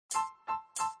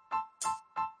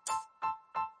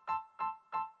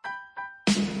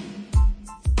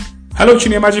Hello,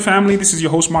 Yamawaki family. This is your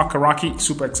host, Mark Karaki.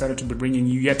 Super excited to be bringing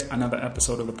you yet another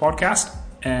episode of the podcast.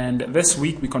 And this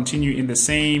week, we continue in the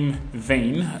same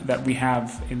vein that we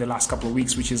have in the last couple of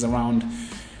weeks, which is around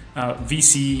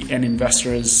VC and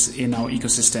investors in our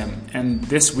ecosystem. And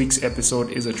this week's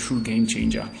episode is a true game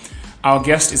changer. Our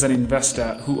guest is an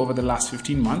investor who, over the last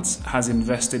 15 months, has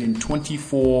invested in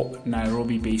 24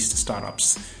 Nairobi-based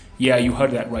startups. Yeah, you heard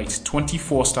that right.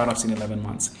 24 startups in 11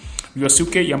 months.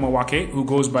 Ryosuke Yamawaki, who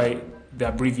goes by the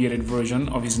abbreviated version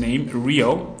of his name,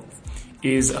 Ryo,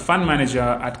 is a fund manager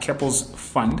at Kepple's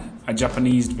fund, a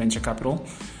Japanese venture capital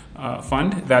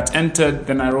fund that entered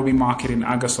the Nairobi market in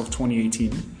August of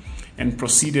 2018 and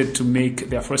proceeded to make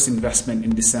their first investment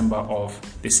in December of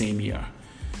the same year.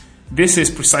 This is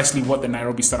precisely what the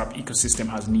Nairobi startup ecosystem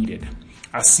has needed: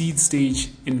 a seed stage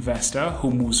investor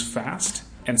who moves fast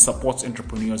and supports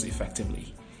entrepreneurs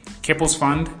effectively. Kepple's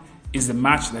fund is the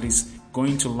match that is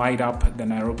going to light up the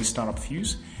Nairobi startup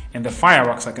fuse, and the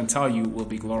fireworks, I can tell you, will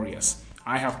be glorious.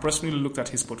 I have personally looked at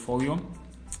his portfolio,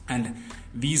 and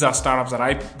these are startups that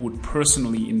I would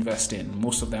personally invest in.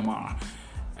 Most of them are.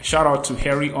 Shout out to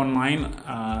Harry Online,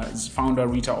 founder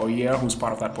Rita Oyer, who's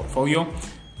part of that portfolio.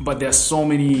 But there's so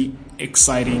many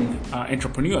exciting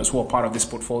entrepreneurs who are part of this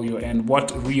portfolio, and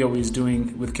what Rio is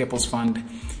doing with Kepple's fund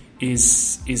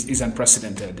is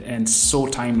unprecedented and so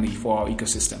timely for our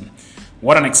ecosystem.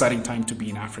 What an exciting time to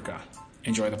be in Africa.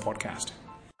 Enjoy the podcast.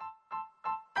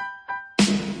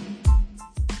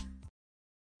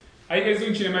 How you guys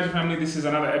doing, Yamawaki family? This is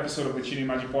another episode of the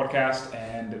Yamawaki podcast,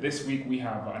 and this week we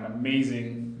have an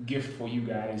amazing gift for you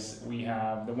guys. We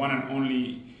have the one and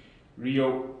only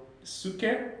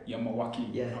Ryosuke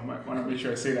Yamawaki. Yeah. I want to make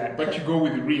sure I say that, but you go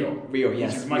with Rio. Rio,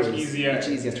 yes. Which is much Rio easier. Much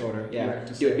easier to order. Yeah.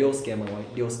 Ryosuke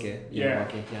Yamawaki. Yeah.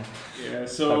 Yeah.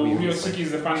 So Ryosuke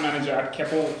is the fund manager at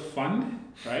Kepple Fund,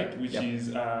 right? Which is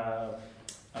a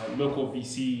local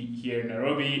VC here in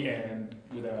Nairobi, and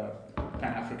with a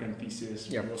Pan-African thesis.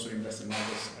 We also invest in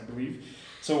others, I believe.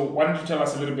 So why don't you tell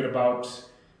us a little bit about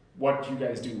what you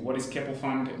guys do? What is Kepple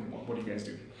Fund, and what do you guys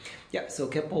do? Yeah, so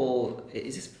Kepple,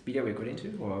 is this video recording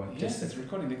too? Or yes, it's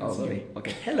recording. Oh, lovely.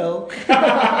 Okay, hello.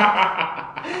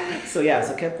 So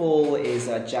Kepple is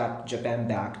a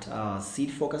Japan-backed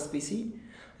seed-focused VC.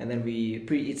 And then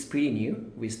it's pretty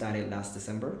new. We started last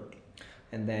December.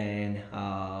 And then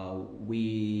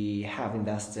we have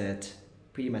invested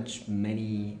pretty much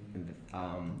many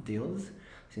deals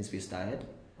since we started.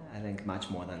 I think much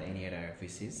more than any other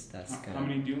VCs. How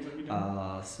many deals have you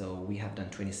done? So we have done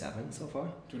 27 so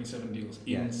far. 27 deals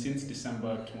since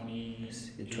December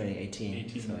 2018.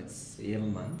 So it's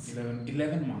 11 months.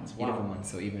 11 months. Wow. 11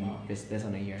 months. So even less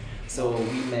than a year. So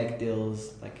we make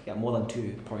deals more than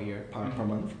 2 per year per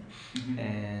month. Mm-hmm.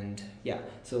 And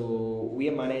so we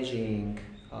are managing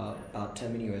about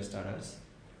 $10 million US dollars.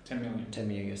 10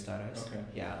 million US dollars. Okay.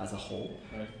 Yeah, as a whole.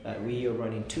 Right. We are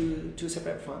running two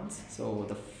separate funds. So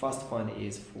the first fund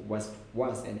was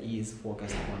and is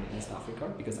focused on East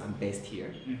Africa because I'm based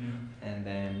here. Mm-hmm. And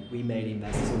then we made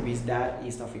investments. So with that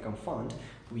East African fund,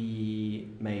 we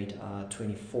made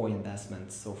 24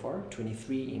 investments so far,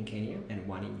 23 in Kenya and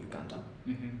 1 in Uganda.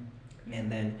 Mm-hmm.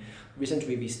 And then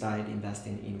recently we started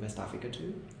investing in West Africa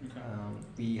too. Okay.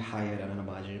 We hired another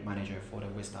manager for the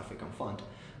West African fund,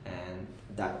 and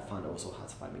that fund also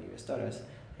has $5 million US dollars.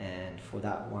 And for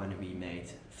that one, we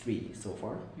made 3 so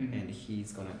far. Mm-hmm.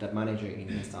 And that manager in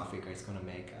West Africa is gonna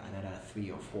make another 3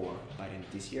 or 4 by the end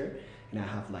of this year. And I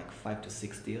have 5 to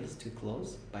 6 deals to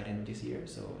close by the end of this year.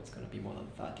 So it's gonna be more than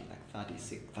 30,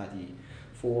 36,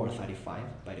 34 or 35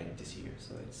 by the end of this year.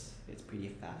 So it's pretty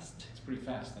fast. It's pretty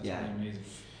fast. That's pretty amazing.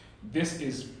 This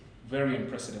is very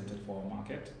unprecedented for our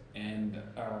market, and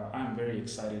I'm very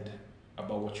excited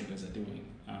about what you guys are doing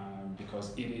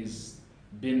because it has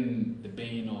been the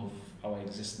bane of our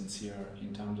existence here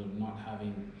in terms of not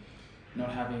having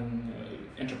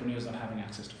entrepreneurs not having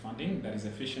access to funding that is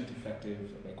efficient, effective,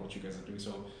 like what you guys are doing.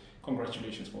 So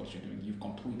congratulations for what you're doing. You've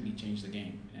completely changed the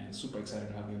game, and super excited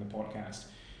to have you on the podcast.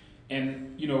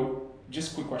 And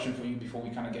just a quick question for you before we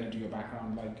kind of get into your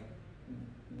background.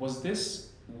 Was this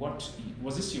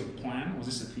your plan? Was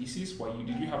this a thesis?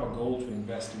 Did you have a goal to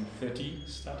invest in 30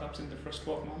 startups in the first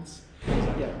 12 months?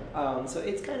 Yeah. So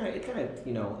it's kind of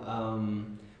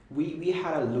we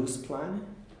had a loose plan.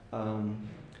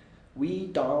 We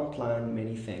don't plan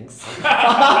many things.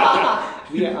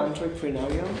 We are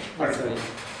entrepreneurial.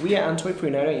 We are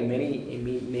entrepreneurial in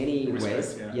many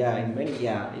ways. Yeah.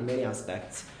 In many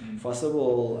aspects. Mm. First of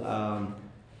all,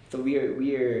 So we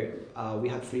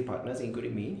have 3 partners,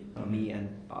 including me, me and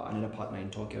another partner in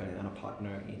Tokyo and another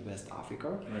partner in West Africa.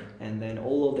 Right. And then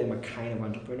all of them are kind of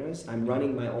entrepreneurs. I'm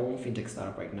running my own fintech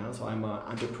startup right now, so I'm an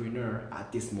entrepreneur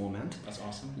at this moment. That's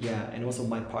awesome. Yeah, and also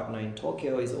my partner in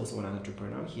Tokyo is also an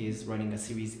entrepreneur. He is running a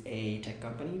Series A tech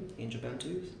company in Japan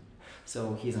too.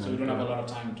 So he's an So you don't have a lot of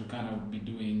time to kind of be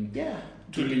doing yeah.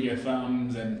 twiddling your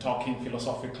thumbs and talking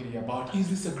philosophically about, is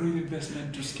this a great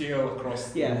investment to scale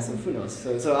across? Yeah, so who knows?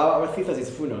 So our thesis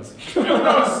is who knows? Who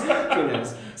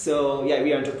knows? So yeah,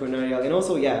 we are entrepreneurial, and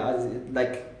also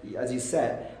as you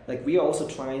said, like we are also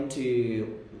trying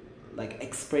to like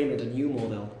experiment a new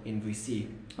model in VC.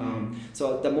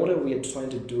 So the model we are trying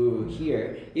to do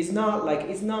here is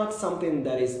not something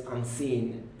that is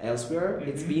unseen elsewhere. Mm-hmm.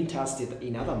 It's being tested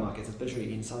in other markets,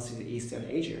 especially in Southeast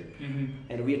Asia,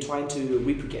 and we are trying to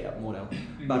replicate that model.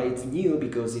 But it's new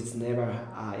because it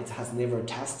has never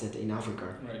tested in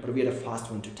Africa. Right. But we are the first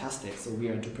one to test it, so we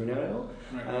are entrepreneurial.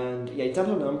 Right. And yeah, in terms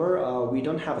of number, we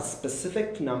don't have a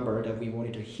specific number that we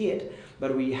wanted to hit,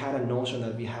 but we had a notion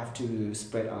that we have to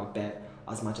spread our bet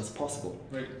as much as possible.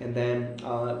 Right. And then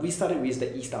we started with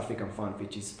the East African fund,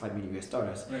 which is $5 million.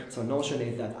 Right. So notion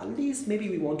is that at least maybe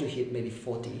we want to hit maybe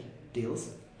 40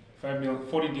 deals.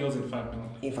 40 deals in 5 million.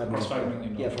 In $5 million. $5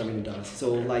 million. Yeah, $5 million.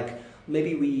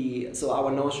 So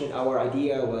our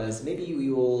idea was maybe we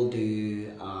will do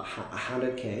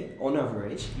 100K on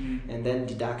average, and then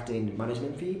deducting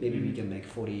management fee, maybe we can make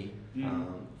 40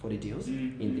 deals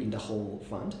in the whole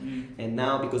fund. And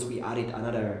now because we added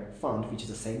another fund which is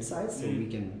the same size, so we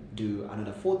can do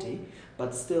another 40.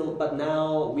 But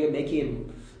now we are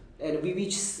making, and we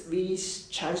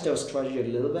changed our strategy a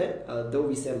little bit. Though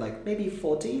we said like maybe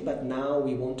 40, but now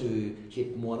we want to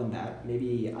hit more than that.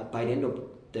 Maybe by the end of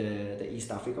the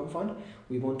East African fund,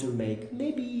 we want to make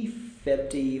maybe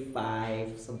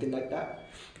 55, something like that.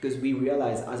 Because we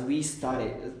realized when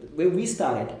we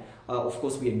started, of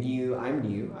course we are new, I'm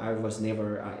new, I was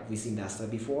never a VC investor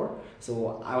before,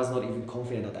 so I was not even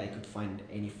confident that I could find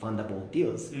any fundable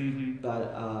deals.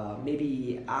 But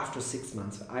maybe after 6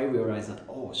 months, I realized that,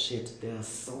 oh shit, there are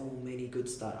so many good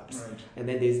startups, Right. and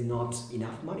then there's not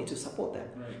enough money to support them.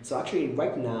 Right. So actually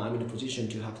right now I'm in a position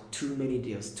to have too many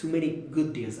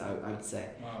good deals, I would say.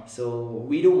 Wow. So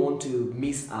we don't want to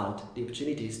miss out the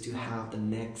opportunities to have the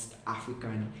next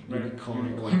African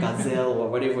unicorn or gazelle or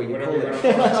whatever you call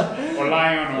it. Or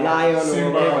lion or Simba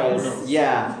or whatever or else.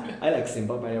 Yeah, I like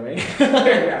Simba, by the way.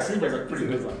 Yeah, Simba is a pretty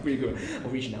good one. Pretty good,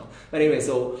 original. But anyway,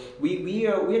 so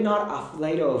we're not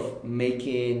afraid of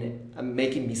making a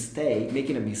mistake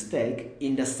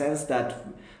in the sense that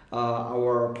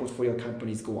our portfolio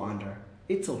companies go under.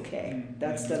 It's okay.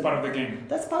 That's part of the game.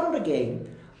 That's part of the game.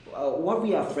 What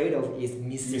we are afraid of is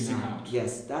missing out.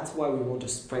 Yes, that's why we want to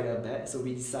spread out that. So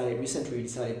we recently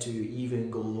decided to even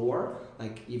go lower,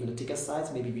 like even the ticket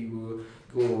size. Maybe we will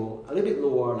go a little bit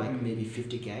lower, like maybe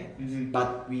 50K,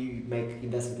 but we make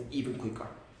investment even quicker.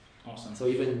 Awesome. So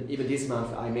even this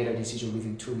month, I made a decision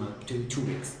within 2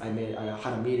 weeks. I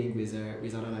had a meeting with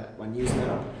another one new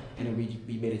startup, and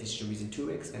we made a decision within 2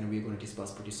 weeks, and we're going to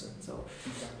disperse pretty soon. So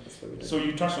that's what we're doing. So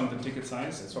you touched on the ticket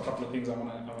size. So a couple of things I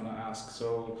wanna ask.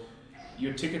 So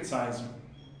your ticket size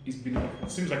it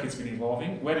seems like it's been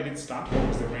evolving. Where did it start? What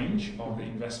was the range of the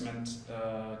investment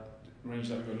range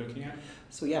that we were looking at?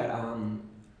 So yeah,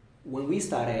 when we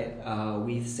started,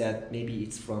 we said maybe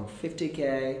it's from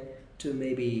 50K to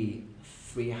maybe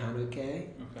 300K. Okay.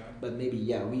 But maybe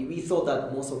we thought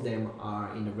that most of them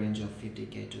are in the range of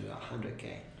 50K to 100K.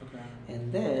 Okay.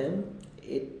 And then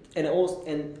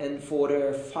and for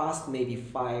the first maybe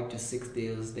 5 to 6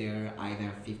 deals, they're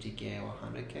either 50K or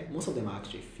 100K. Most of them are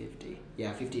actually 50.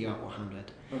 Yeah, 50 or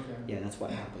 100. Okay. Yeah, that's what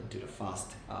happened to the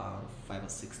first 5 or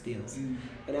 6 deals.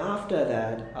 And after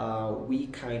that, we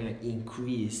kind of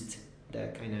increased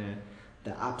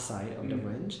the upside of the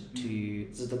range to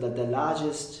so the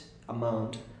largest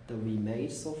amount that we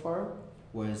made so far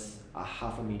was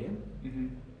 $500,000.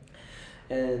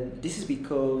 And this is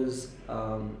because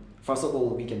first of all,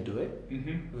 we can do it.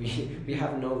 We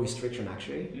have no restriction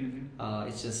actually.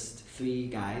 It's just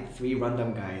 3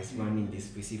 random guys running this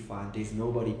VC fund. There's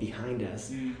nobody behind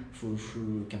us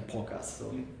who can poke us,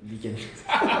 so we can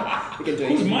we can do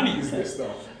it. Whose money is this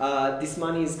though? This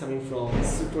money is coming from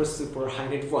super high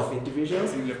net worth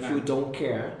individuals who don't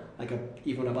care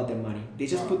even about their money. They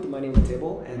just put the money on the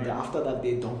table, and after that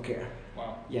they don't care.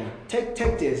 Wow. Yeah,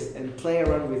 take this and play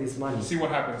around with this money. See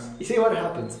what happens. You see what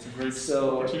happens. It's a great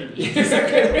opportunity.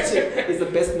 It's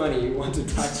the best money you want to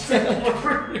touch.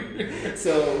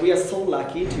 So we are so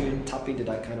lucky to tap into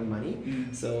that kind of money.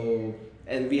 So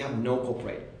and we have no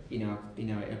corporate in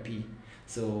our LP.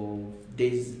 So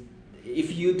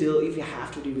if you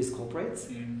have to deal with corporates,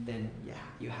 then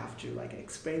you have to like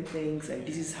explain things, and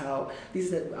this is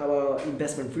our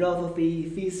investment philosophy,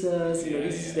 thesis.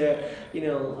 This is the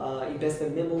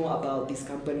investment memo about this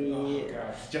company. Oh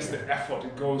gosh, just the effort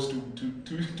it goes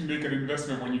to make an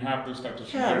investment when you have those types of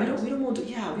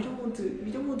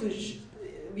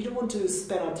we don't want to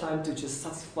spend our time to just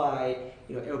satisfy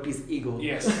LP's ego.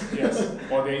 Yes,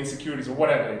 or their insecurities or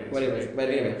whatever it is. Right? But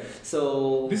anyway,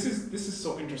 so this is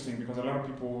so interesting because a lot of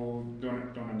people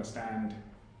don't understand,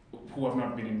 who have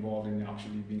not been involved in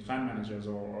actually being fund managers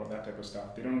or that type of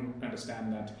stuff. They don't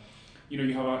understand that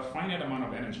you have a finite amount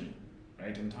of energy,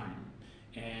 right, and time,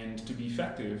 and to be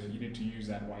effective you need to use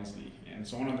that wisely. And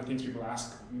so one of the things people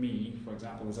ask me, for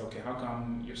example, is okay, how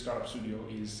come your startup studio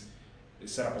is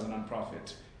set up as a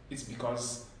non-profit? It's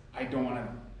because I don't want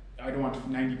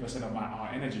 90% of our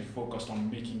energy focused on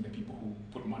making the people who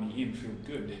put money in feel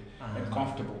good and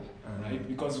comfortable, right?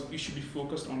 Because we should be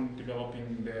focused on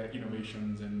developing the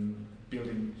innovations and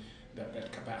building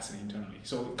that capacity internally.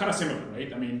 So kind of similar,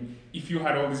 right? I mean, if you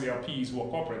had all these LPs who are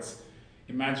corporates,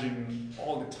 imagine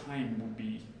all the time would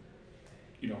be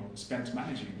spent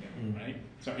managing them, right?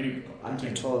 So anyway, I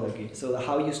totally agree. So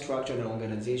how you structure an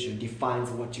organization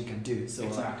defines what you can do. So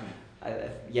exactly.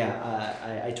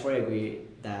 I totally agree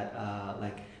that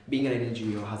being an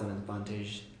NGO has an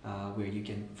advantage where you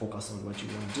can focus on what you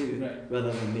want to do, right,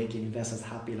 rather than making investors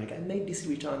happy. Like, I made this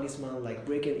return this month, like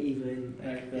break it even.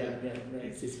 Right.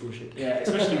 It's bullshit. Yeah,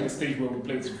 especially in the stage where we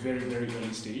play, it's very, very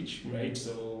early stage, right?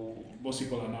 So most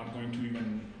people are not going to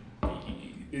even.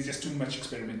 There's just too much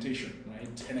experimentation,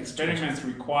 right? And experiments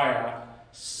require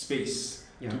space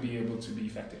to be able to be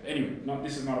effective. Anyway,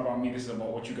 this is not about me. This is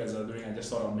about what you guys are doing. I just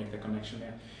thought I'll make the connection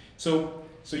there. So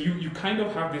you kind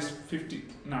of have this 50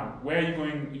 now. Where are you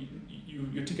going?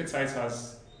 Your ticket size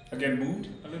has again moved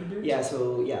a little bit.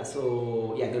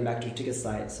 Going back to ticket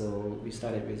size. So we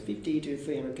started with 50 to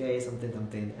 300k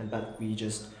something, but we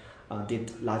just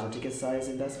did larger ticket size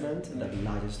investment. And the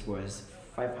largest was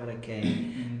 500k.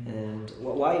 And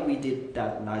why we did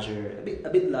that a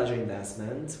bit larger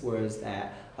investment was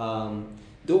that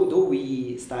though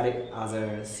we started as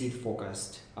a seed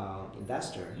focused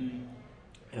investor.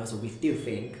 And also, we still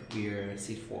think we're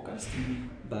seed focused,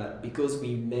 but because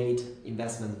we made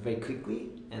investments very quickly,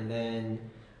 and then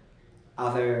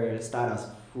other startups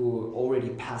who already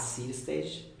passed seed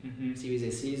stage, Series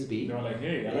A, Series B, they're like,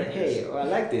 hey, I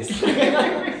like this.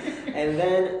 And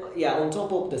then, on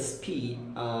top of the speed,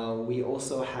 we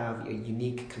also have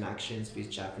unique connections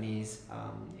with Japanese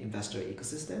investor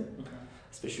ecosystem. Okay.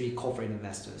 Especially corporate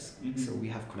investors. So we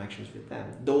have connections with them.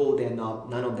 Though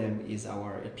none of them is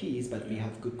our LPs, but we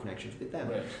have good connections with them.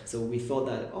 Right. So we thought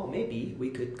that, maybe we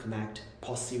could connect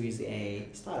post-Series A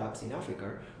startups in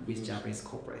Africa with Japanese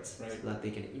corporates, so that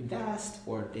they can invest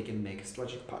or they can make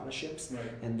strategic partnerships. Right.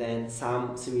 And then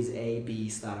some Series A, B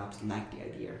startups like the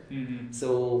idea.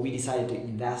 So we decided to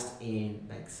invest in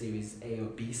like Series A or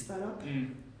B startup.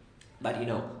 But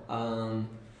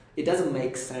it doesn't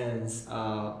make sense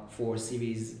for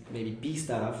Series maybe B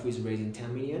startup who is raising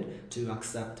 10 million to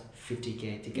accept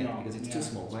 50k ticket because it's too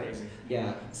small, right?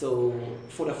 Yeah. So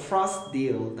for the first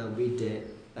deal that we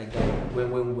did, like that,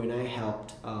 when I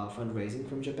helped fundraising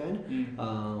from Japan,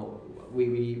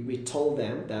 we told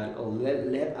them that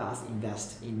let us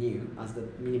invest in you as the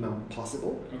minimum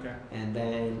possible, and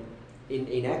then.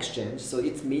 In exchange, so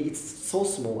it's so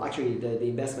small. Actually, the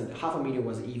investment, $500,000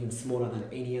 was even smaller than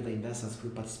any other investors who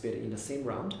participated in the same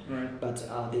round. Right.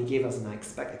 But they gave us an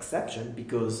exception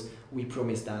because we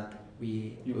promised that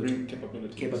we would bring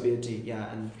capability,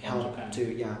 and help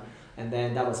to, and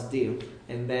then that was the deal.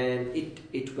 And then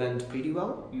it went pretty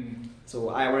well. So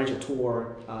I arranged a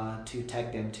tour to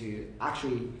take them to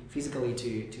actually physically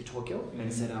to Tokyo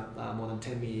and set up more than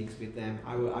 10 meetings with them.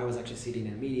 I was actually sitting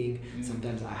in a meeting.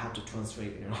 Sometimes I had to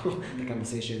translate, the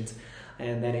conversations,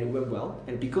 and then it went well.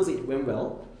 And because it went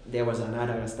well, there was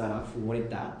another startup who wanted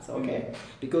that. So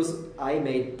because I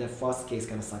made the first case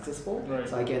kind of successful,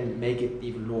 so I can make it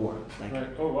even lower. Like,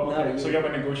 oh, wow, okay. So you have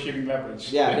a negotiating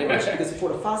leverage. Yeah, leverage. Because for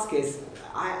the first case,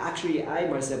 I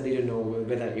myself didn't know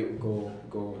whether it would go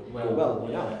well or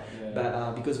not.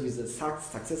 But because with the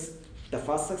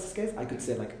first success case, I could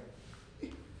say like,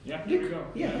 here we go.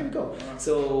 Here we go.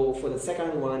 So for the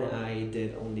second one, I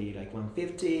did only like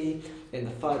 150, and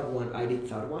the third one, I did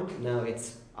third one. Now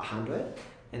it's 100.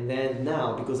 And then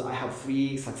now, because I have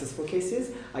 3 successful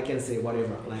cases, I can say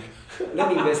whatever, like, let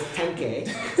me invest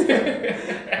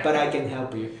 10k, but I can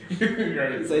help you.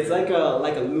 So it's like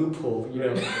a loophole,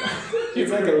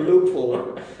 It's like a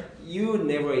loophole. you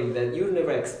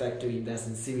never expect to invest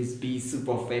in Series B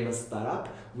super famous startup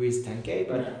with 10K,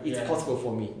 but it's possible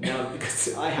for me now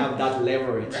because I have that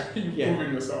leverage. You've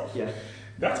proven yourself. Yeah.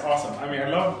 That's awesome. I mean, I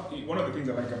love, one of the things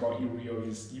I like about you, Rio,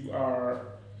 is you are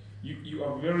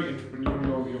very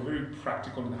entrepreneurial, you're very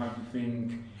practical in how you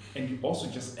think, and you also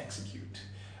just execute.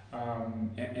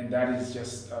 And that is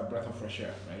just a breath of fresh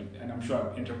air, right? And I'm sure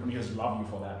entrepreneurs love you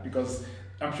for that, because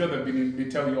I'm sure they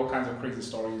tell you all kinds of crazy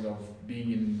stories of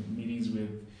being in meetings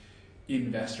with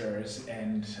investors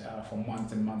and for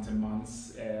months and months and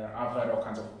months. I've heard all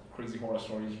kinds of crazy horror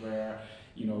stories where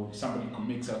somebody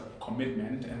makes a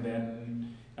commitment, and then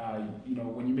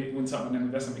when an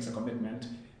investor makes a commitment,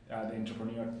 the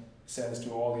entrepreneur says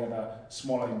to all the other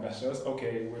smaller investors,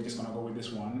 okay, we're just going to go with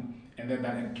this one, and then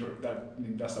that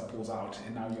investor pulls out,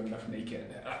 and now you're left naked.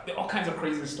 There are all kinds of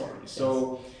crazy stories.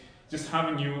 So just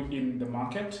having you in the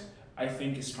market, I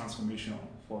think, is transformational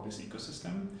for this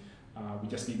ecosystem. We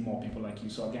just need more people like you.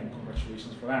 So again,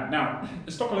 congratulations for that. Now,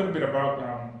 let's talk a little bit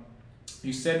about,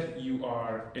 you said you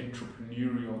are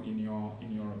entrepreneurial in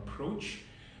your approach,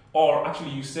 or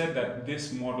actually you said that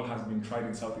this model has been tried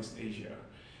in Southeast Asia.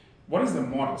 What is the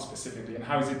model specifically, and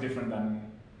how is it different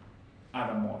than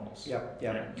other models? Yeah.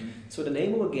 So the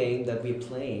name of the game that we're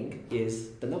playing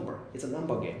is the number. It's a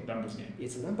number game.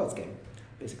 It's a numbers game,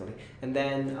 basically. And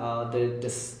then the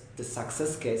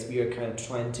success case we are kind of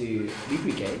trying to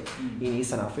replicate in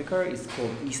Eastern Africa is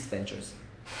called East Ventures.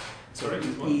 Sorry,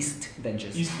 East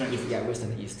Ventures. East Ventures. Yeah,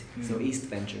 Western East. So East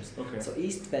Ventures. Okay. So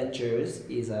East Ventures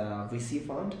is a VC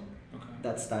fund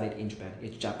that started in Japan.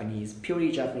 It's Japanese,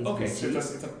 purely Japanese. Okay, VC. so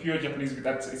it's a pure Japanese.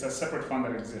 It's a separate fund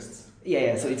that exists.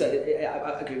 Yeah. So it's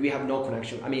okay. We have no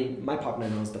connection. I mean, my partner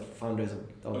knows the founders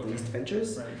of the East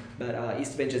Ventures, right. But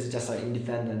East Ventures is just an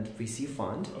independent VC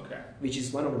fund, which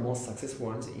is one of the most successful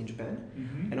ones in Japan,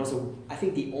 and also I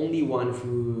think the only one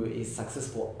who is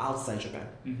successful outside Japan.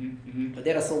 But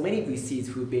there are so many VCs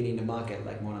who've been in the market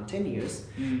like more than 10 years,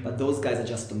 but those guys are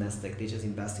just domestic. They just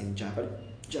invest in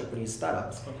Japanese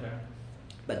startups. Okay.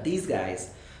 But these guys,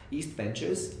 East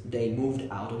Ventures, they moved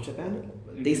out of Japan.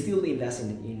 They still invest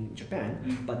in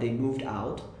Japan, but they moved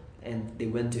out and they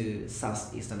went to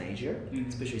Southeastern Asia,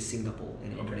 especially Singapore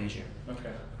and Indonesia.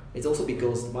 Okay. It's also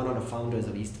because one of the founders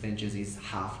of East Ventures is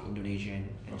half Indonesian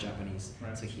and Japanese,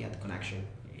 so he had a connection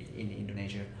in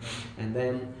Indonesia. And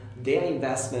then their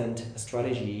investment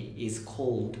strategy is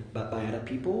called by other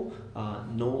people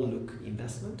no-look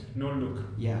investment. No look.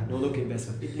 Yeah, no-look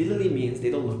investment. It literally means they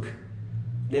don't look.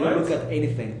 They don't look at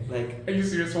anything. Like, are you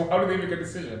serious? So how do they make a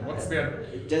decision? What's their?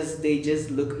 They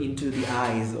just look into the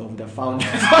eyes of the founder.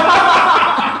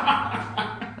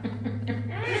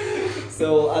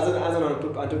 So as an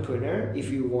entrepreneur,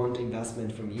 if you want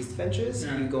investment from East Ventures,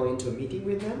 you go into a meeting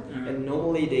with them, and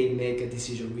normally they make a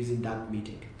decision within that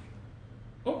meeting.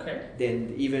 Okay.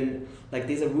 Then even like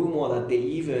there's a rumor that they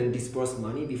even disperse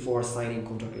money before signing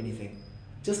contract or anything.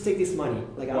 Just take this money.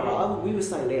 Like we will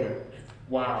sign later.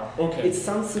 Wow. Okay. It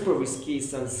sounds super risky. It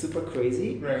sounds super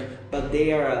crazy. Right. But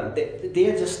they are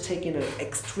just taking an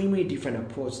extremely different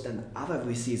approach than other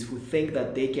VCs who think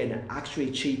that they can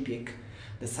actually cherry pick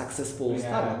the successful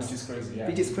startups. Which is crazy. Yeah.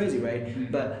 Which is crazy,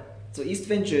 right? But so East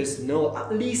Ventures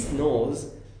knows.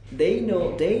 They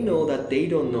know that they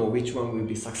don't know which one will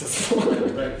be successful.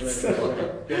 Right.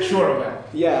 They're sure of that.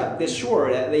 Yeah, they're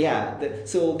sure that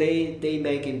so they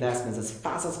make investments as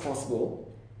fast as possible.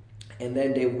 And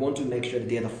then they want to make sure that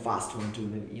they're the first one to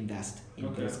invest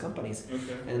in those companies.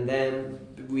 Okay. And then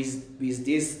with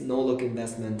this no-look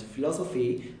investment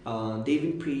philosophy, they've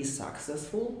been pretty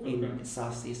successful in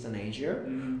Southeastern Asia.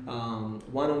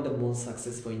 One of the most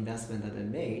successful investment that they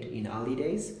made in early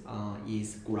days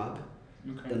is Grab,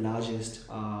 the largest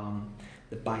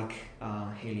the bike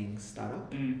hailing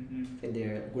startup. And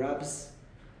their Grab's,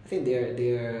 I think their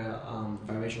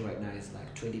valuation right now is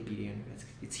like 20 billion.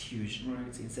 It's huge. Right.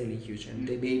 It's insanely huge. And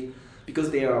they made, because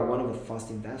they are one of the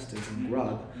first investors in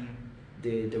Grab,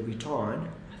 the return,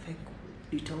 I think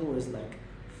return was like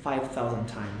 5,000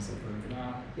 times over.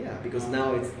 Wow. Yeah, because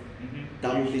now it's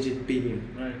double-digit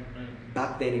billion. Right.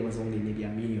 Back then it was only maybe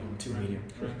 1 million, 2 million.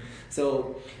 Right.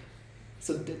 So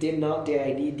they're not, the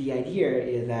idea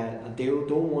is that they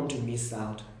don't want to miss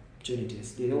out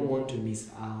opportunities. They don't want to miss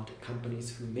out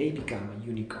companies who may become a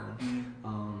unicorn,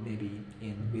 maybe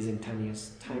within 10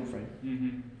 years time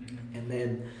frame. And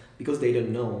then because they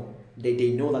don't know,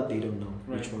 they know that they don't know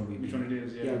which one will be. Which one it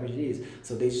is, yeah. Which it is.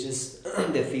 So they just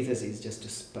their thesis is just to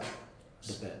spread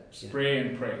the bet. Spray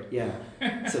and pray. Yeah.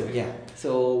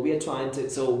 So we are trying to.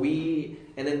 So we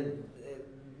and then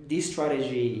this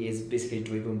strategy is basically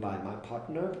driven by my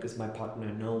partner, because my partner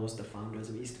knows the founders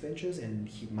of East Ventures, and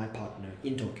my partner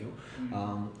in Tokyo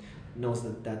knows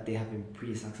that they have been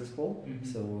pretty successful.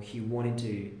 So he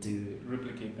wanted to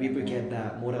replicate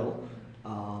that model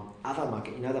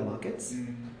in other markets,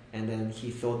 and then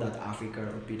he thought that Africa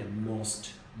would be the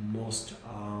most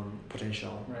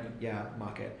potential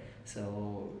market.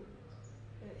 So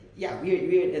we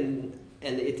and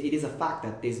it is a fact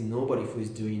that there's nobody who is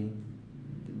doing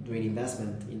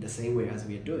investment in the same way as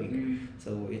we are doing.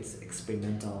 So it's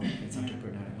experimental, it's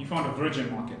entrepreneurial. You found a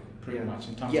virgin market pretty much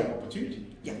in terms of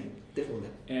opportunity. Yeah, definitely.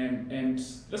 And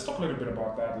let's talk a little bit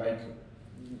about that. Like,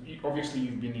 obviously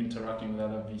you've been interacting with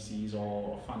other VCs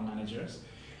or fund managers,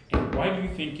 and why do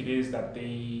you think it is that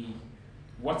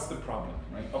what's the problem,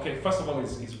 right? Okay, first of all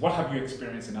is what have you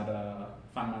experienced in other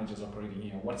fund managers operating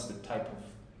here? What's the type of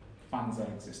funds that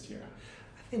exist here?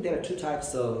 I think there are two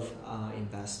types of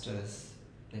investors.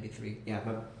 Maybe three.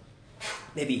 But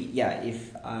maybe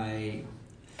if I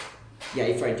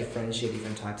differentiate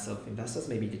different types of investors,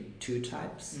 maybe the two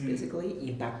types basically: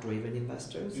 impact-driven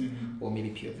investors or maybe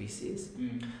pure VCs.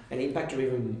 And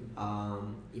impact-driven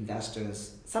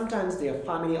investors, sometimes they are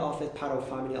part of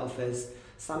family office.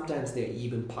 Sometimes they're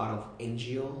even part of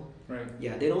NGO. Right.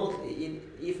 Yeah, they don't.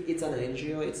 If it's an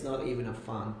NGO, it's not even a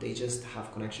fund. They just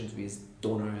have connections with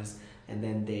donors, and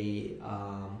then they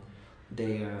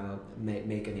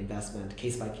make an investment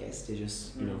case by case. They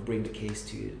just bring the case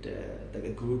to the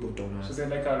group of donors. So they're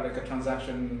like a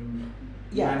transaction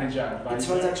manager,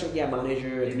 advisor.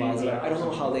 Manager, advisor. I don't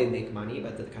know how they make money,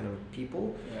 but the kind of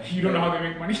people. Yeah. You don't know how they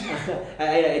make money?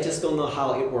 I just don't know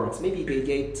how it works. Maybe they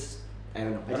get, I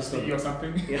don't know. I just don't know. Or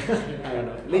something? I don't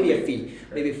know. Maybe a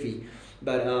fee.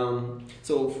 But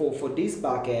so for this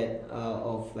bucket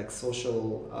of like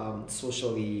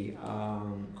socially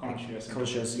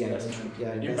conscious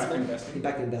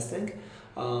impact investing,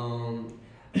 I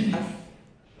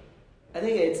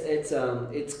think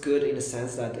it's good in the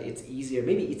sense that it's easier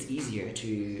to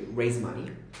raise money,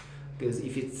 because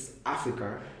if it's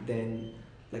Africa, then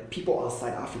like people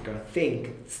outside Africa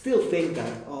still think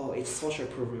that it's social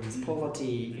programs,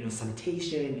 poverty,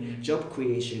 sanitation, job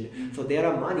creation. So there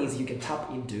are monies you can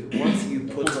tap into once you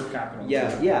put capital.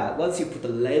 Once you put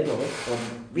the label of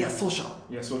we are social.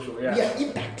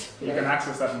 Impact. You can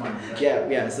access that money.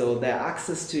 Right? So the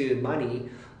access to money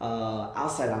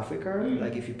outside Africa,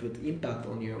 like if you put impact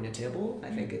on your table, I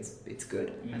think it's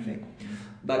good. I think,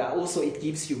 but also it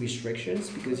gives you restrictions,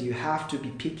 because you have to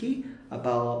be picky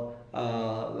about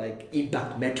like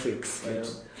impact metrics, right?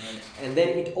 And then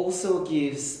it also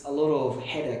gives a lot of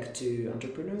headache to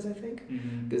entrepreneurs, I think,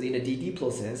 because in a DD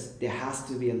process there has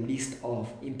to be a list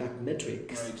of impact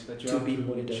metrics to be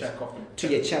monitored,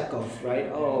 check off, right?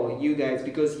 You guys,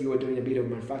 because you are doing a bit of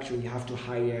manufacturing, you have to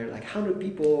hire like 100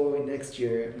 people in next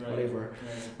year, whatever.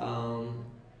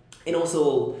 And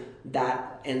also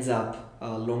that ends up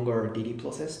a longer DD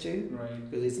process too,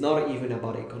 because it's not even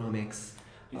about economics.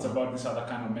 It's about this other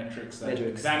kind of metrics. Vanity.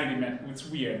 It's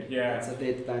weird. Yeah. It's a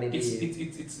bit vanity.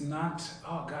 It's not.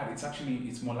 Oh God!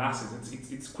 It's molasses.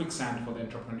 It's quicksand for the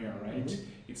entrepreneur, right?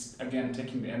 It's again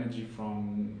taking the energy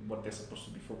from what they're supposed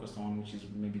to be focused on, which is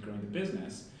maybe growing the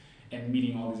business, and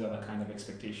meeting all these other kind of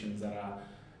expectations that are,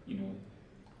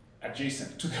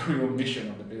 adjacent to the real mission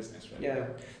of the business, right? Yeah.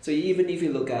 So even if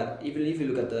you look at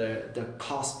the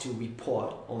cost to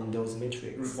report on those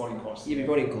metrics,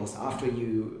 reporting costs after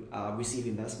you receive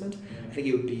investment, I think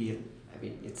it would be. I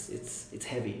mean, it's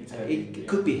heavy. It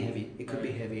could be heavy. It could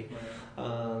be heavy.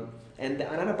 And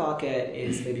another bucket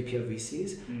is maybe pure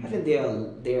VCs. I think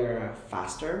they are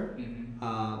faster,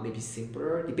 maybe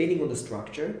simpler, depending on the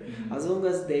structure. As long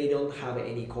as they don't have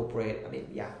any corporate.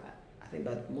 I think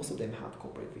that most of them have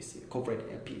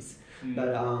corporate LPs,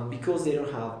 but because they don't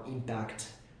have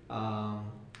impact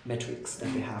metrics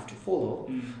that they have to follow,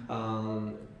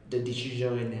 the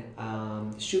decision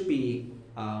should be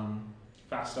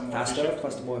faster,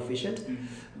 more efficient.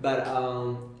 But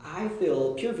I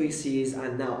feel pure VCs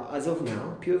are now, as of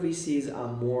now, pure VCs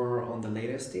are more on the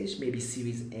later stage, maybe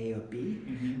Series A or B,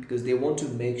 because they want to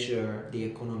make sure the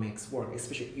economics work,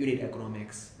 especially unit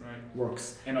economics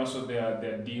works. And also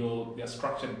they're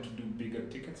structured to do bigger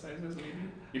ticket sizes. Maybe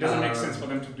it doesn't make sense for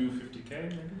them to do 50K.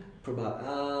 Maybe.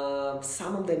 Probably.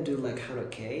 Some of them do like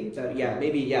 100K,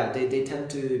 but they tend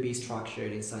to be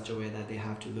structured in such a way that they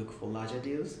have to look for larger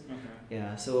deals.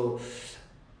 So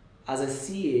as I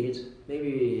see it,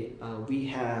 maybe we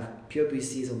have pure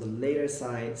VCs on the later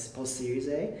side, post Series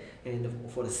A,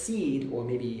 and for the seed or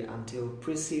maybe until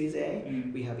pre-Series A,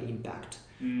 we have impact.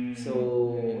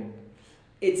 So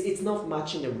it's not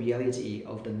matching the reality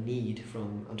of the need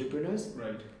from entrepreneurs,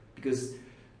 right? Because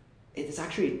it's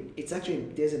actually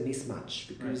there's a mismatch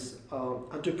because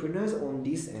entrepreneurs on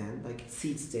this end, like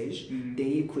seed stage, they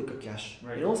need quicker cash,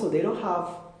 and also they don't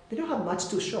have much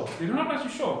to show. They don't have much to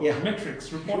show. Yeah.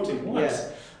 Metrics, reporting, what? Yeah.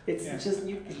 It's just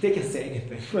they can say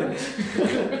anything, but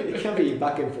it can be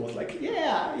back and forth. Like,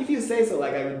 yeah, if you say so,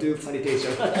 like I will do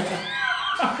sanitation.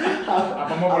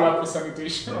 I'm a mobile app for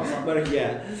sanitation. But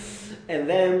yeah, and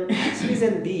then Series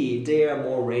and B, they are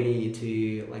more ready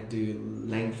to like do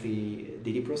lengthy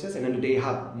DD process, and then they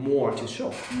have more to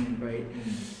show, right?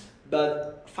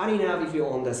 But funny enough, if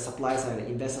you're on the supply side, the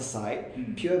investor side,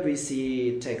 pure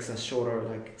VC takes a shorter,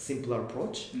 like simpler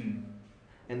approach.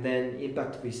 And then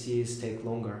impact VCs take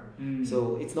longer,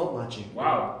 so it's not matching.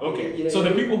 Wow. Okay. So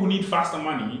the people who need faster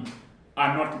money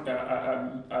are not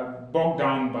bogged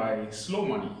down by slow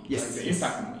money, yes, like the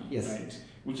impact money, yes, right?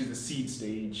 Which is the seed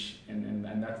stage and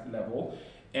that level,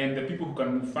 and the people who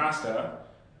can move faster,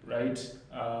 right?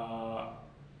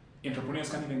 Entrepreneurs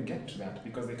can't even get to that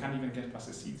because they can't even get past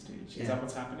the seed stage. Is that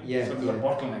what's happening? Yeah. So there's a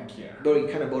bottleneck here. But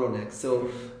kind of bottleneck. So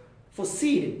for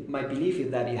seed, my belief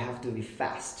is that you have to be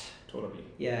fast. Totally.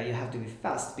 Yeah, you have to be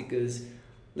fast because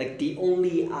like the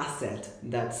only asset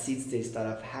that seed stage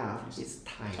startup have is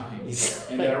time.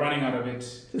 And they're running out of it.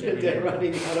 They're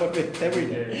running out of it every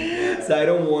day. Yeah. So I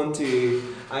don't want to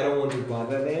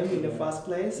bother them in the first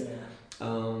place.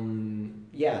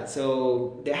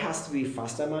 So there has to be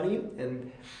faster money, and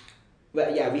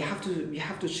we have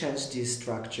to change this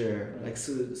structure like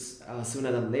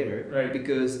sooner than later, right?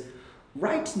 Because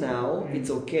right now, it's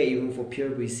okay even for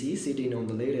pure VC sitting on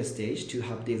the later stage to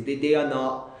have this. They are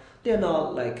not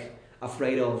like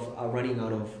afraid of running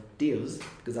out of deals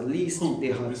because at least they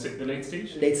have the late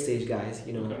stage guys.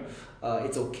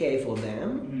 It's okay for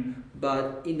them.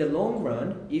 But in the long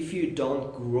run, if you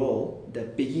don't grow the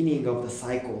beginning of the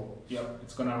cycle,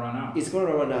 it's gonna run out. It's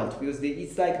gonna run out because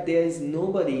it's like there is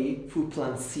nobody who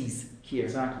plants seeds here.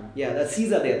 Exactly. Yeah, the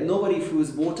seeds are there. Nobody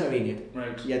who's watering it.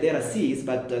 Right. Yeah, there are seeds,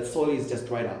 but the soil is just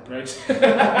dried up. Right.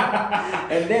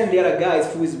 And then there are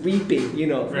guys who is reaping.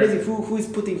 Right. Who is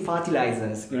putting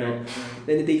fertilizers. Right.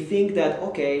 Then they think that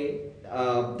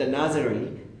the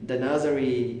nursery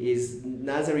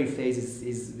phase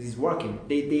is working.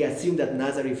 They assume that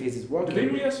nursery phase is working. Do they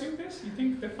really assume this? You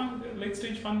think the late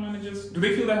stage fund managers, do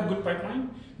they feel they have a good pipeline?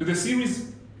 Do the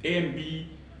Series A and B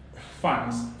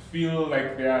funds feel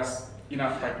like there's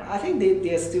enough pipeline? I think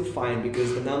they are still fine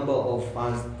because the number of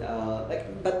funds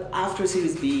but after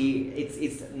Series B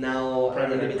it's now a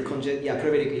little bit private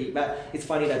equity. But it's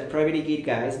funny that private equity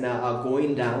guys now are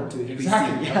going down to VC.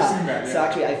 Exactly. I've seen that. Yeah. So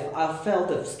actually I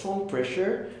felt a strong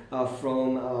pressure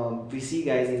from VC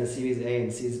guys in the Series A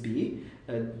and Series B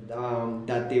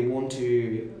that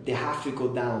they have to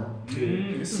go down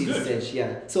to seed stage.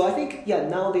 Yeah. So I think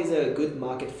now there's a good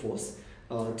market force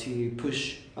to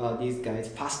push these guys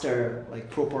faster, like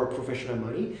proper professional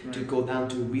money, to go down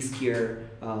to riskier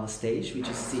stage, which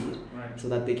is seed, so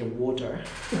that they can water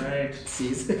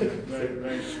seeds.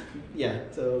 Right. Yeah.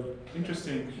 So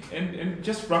interesting. And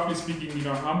just roughly speaking,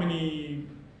 how many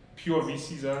pure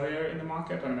VCs are there in the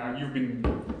market? And you've been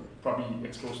probably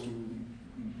exposed to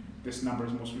this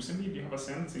numbers most recently. Do you have a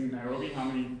sense in Nairobi how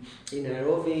many? In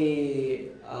Nairobi,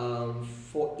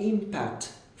 for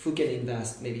impact, who can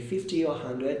invest maybe 50 or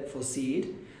 100 for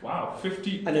seed. Wow,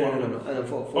 50? No.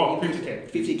 For 50K.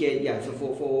 50K, yeah. So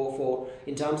for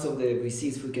in terms of the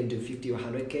VCs who can do 50 or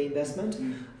 100K investment,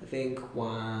 I think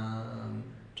 1,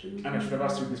 2. And I should have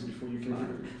asked you this before you came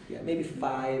here. Yeah, maybe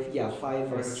 5. Yeah,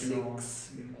 5 or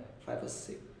 6. 5 or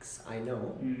 6. I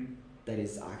know that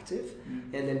is active,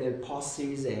 and then the post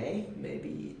Series A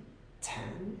maybe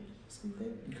 10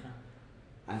 something. Okay.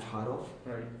 I've heard of.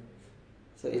 Right.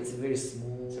 So it's a very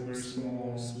small. It's a very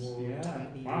small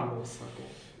tiny wow. circle.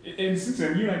 And since you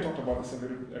and I talked about this a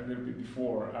little bit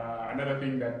before, another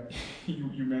thing that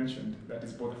you mentioned that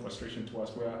is both a frustration to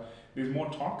us, where there's more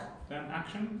talk than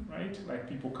action, right? Like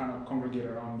people kind of congregate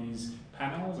around these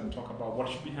panels and talk about what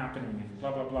should be happening and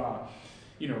blah blah blah.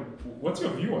 What's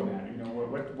your view on that?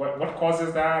 What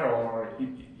causes that, or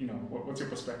what's your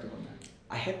perspective on that?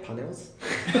 I had panels.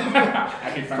 I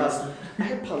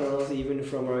had panels even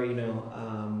from a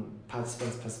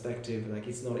participants' perspective. Like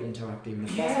it's not interactive in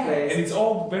the first place, and it's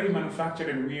all very manufactured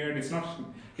and weird. It's not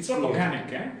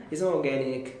organic, eh? It's not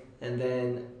organic, and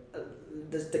then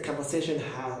the conversation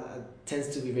tends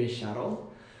to be very shallow.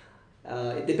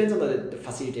 It depends on the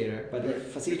facilitator, but the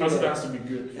facilitator has to be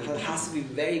good. It has to be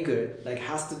very good. Like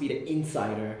has to be the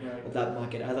insider of that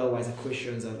market. Otherwise, the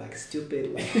questions are like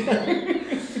stupid.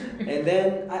 And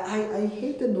then I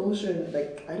hate the notion.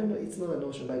 Like I don't know, it's not a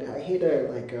notion, but I hate a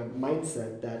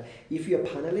mindset that if you're a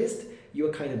panelist,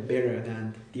 you're kind of better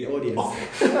than the audience.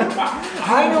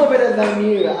 I know better than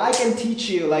you. I can teach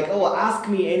you, like, oh, ask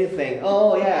me anything.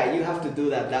 Oh, yeah, you have to do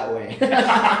that way.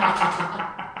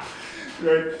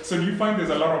 Right. So do you find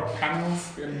there's a lot of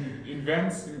panels in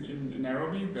events in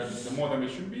Nairobi, the more than there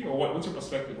should be? Or what's your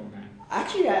perspective on that?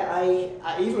 Actually,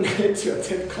 I even get to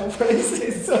attend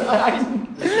conferences. So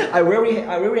I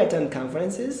rarely attend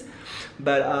conferences.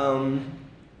 But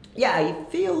yeah, I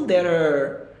feel there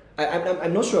are...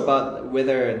 I'm not sure about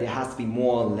whether there has to be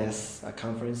more or less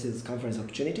conference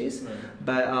opportunities, right.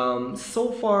 But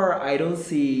so far I don't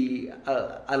see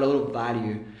a lot of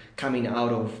value coming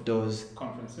out of those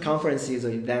conferences or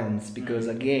events because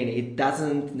again it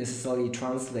doesn't necessarily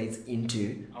translate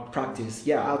into practice.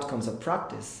 Yeah, outcomes of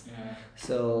practice. Yeah.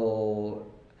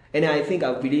 So, and I think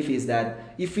our belief is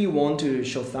that if we want to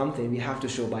show something, we have to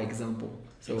show by example.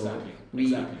 So exactly.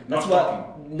 That's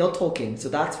not talking. So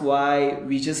that's why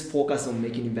we just focus on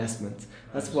making investments.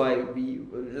 That's why we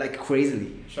like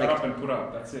crazily. Shut up and put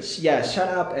up. That's it. Yeah, shut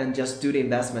up and just do the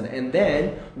investment. And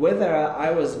then whether I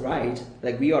was right,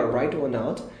 like we are right or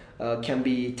not, can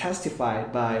be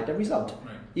testified by the result.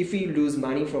 Right. If we lose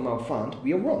money from our fund,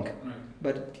 we are wrong. Right.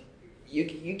 But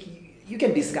you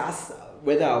can discuss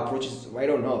whether our approach is right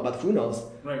or not, but who knows?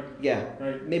 Right. Yeah.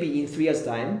 Right. Maybe in 3 years'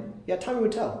 time, time will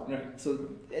tell. Right. So,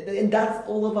 and that's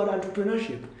all about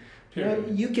entrepreneurship.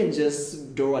 You can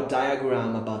just draw a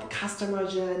diagram about customer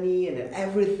journey and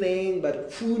everything,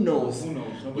 but who knows? Who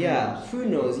knows? Nobody knows. Who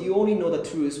knows? You only know the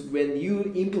truth when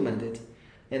you implement it,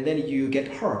 and then you get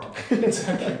hurt.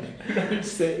 Exactly.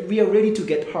 So we are ready to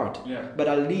get hurt, but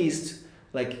at least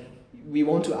like we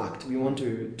want to act, we want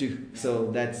to do. So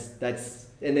that's.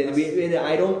 And then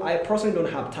I personally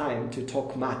don't have time to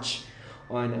talk much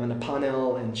on a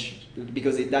panel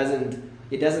because it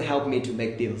doesn't help me to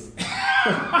make deals.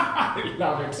 I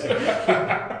love it.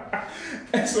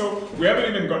 So we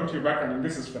haven't even gotten to your background, and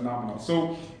this is phenomenal.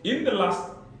 So in the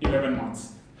last 11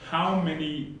 months, how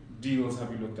many deals have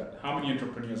you looked at? How many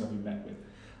entrepreneurs have you met with?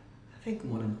 I think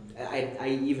more than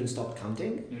I even stopped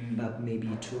counting, but maybe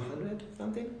 200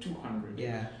 something. 200.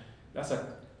 Yeah. That's an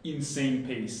insane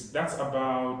pace. That's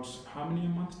about how many a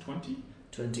month? 20?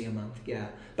 20 a month, yeah.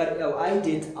 But I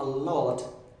did a lot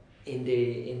in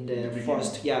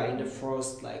the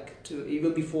first like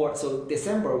even before. So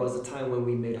December was the time when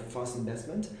we made a first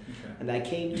investment, and I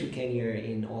came to Kenya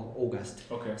in August.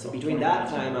 Okay. So between that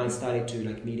time, I started to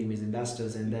like meeting with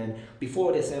investors, and then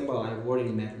before December, I already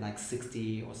met like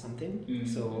 60 or something.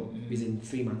 So within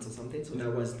 3 months or something. So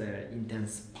that was the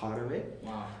intense part of it.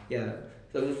 Wow. Yeah.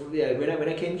 So when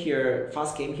I came here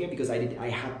because I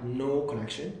had no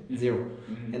connection, zero.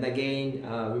 And again,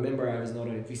 remember I was not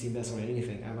a VC investor or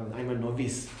anything. I'm a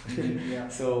novice.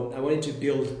 So I wanted to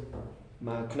build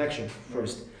my connection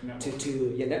first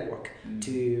to network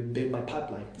to build my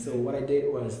pipeline. So what I did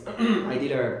was I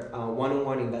did a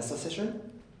one-on-one investor session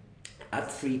at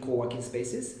 3 co-working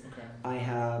spaces. I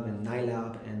have a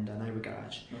NiLab and an Ivory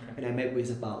Garage. And I met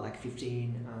with about like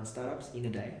 15 startups in a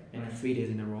day and 3 days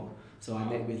in a row. So I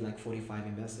met with like 45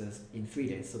 investors in 3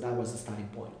 days. So that was the starting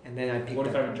point. And then I picked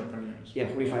 45 entrepreneurs. Yeah,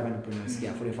 45 entrepreneurs.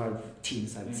 Yeah, 45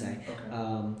 teams, I would say.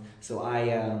 So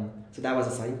that was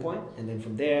the starting point. And then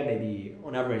from there, maybe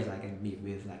on average, like I meet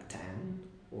with like 10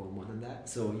 or more than that.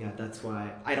 So yeah, that's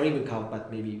why I don't even count,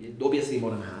 but maybe obviously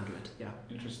more than 100. Yeah.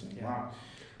 Interesting. Yeah. Wow.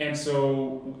 And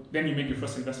so then you make your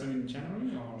first investment in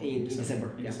January or in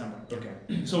December. In December.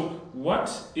 Okay. So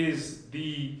what is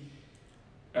the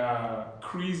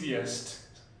craziest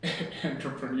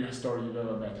entrepreneur story you've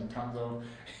ever met in terms of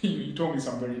you told me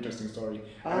some very interesting story.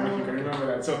 I don't know if you can remember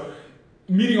that. So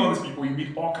meeting all these people, you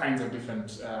meet all kinds of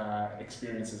different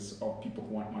experiences of people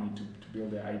who want money to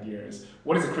build their ideas.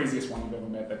 What is the craziest one you've ever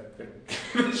met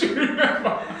that you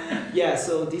remember? Yeah,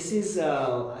 so this is,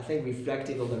 I think,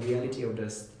 reflective of the reality of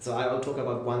this. So I'll talk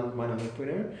about one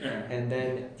entrepreneur, and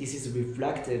then this is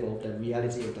reflective of the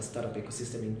reality of the startup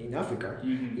ecosystem in Africa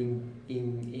in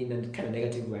a kind of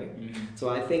negative way. So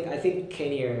I think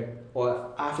Kenya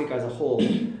or Africa as a whole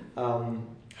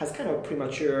has kind of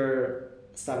premature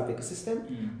startup ecosystem,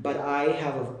 but I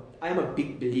am a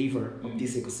big believer of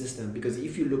this ecosystem because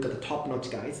if you look at the top-notch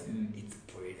guys, it's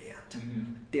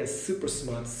brilliant. They are super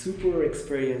smart, super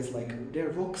experienced, like they're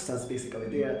rock stars basically.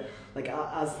 They are like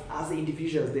as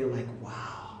individuals, they're like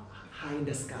wow, high in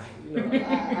the sky. You know,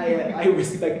 I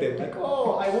respect them. Like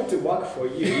I want to work for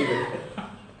you even.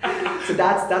 So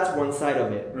that's one side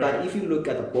of it. Right. But if you look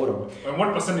at the bottom, and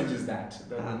what percentage is that?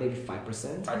 Maybe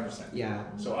 5%. 5%. Yeah.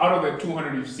 So out of the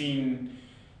 200 you've seen,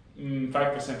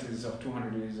 5% of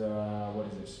 200 is what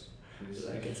is this?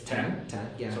 Like it's 10. 10,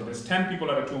 yeah. So there's 10 people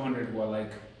out of 200 who are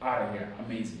like, out of here,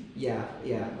 amazing. Yeah,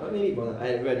 or maybe more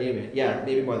than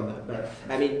maybe more than that. But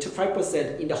I mean, to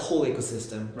 5% in the whole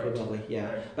ecosystem, probably,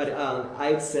 yeah. Right. But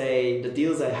I'd say the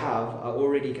deals I have are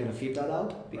already kind of filtered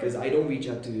out because I don't reach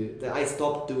out to. I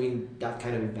stopped doing that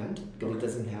kind of event because it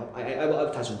doesn't help.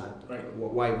 I'll touch on that.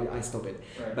 Why I stop it.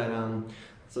 But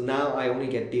so now I only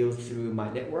get deals through my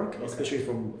network, especially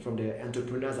from the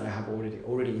entrepreneurs that I have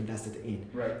already invested in.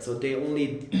 Right. So they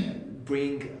only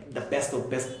bring the best of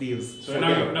best deals. So now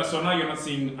you're not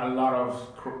seeing a lot of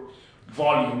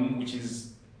volume, which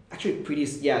is actually pretty.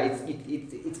 Yeah,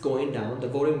 it's going down. The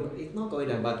volume it's not going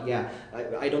down, but yeah,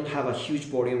 I don't have a huge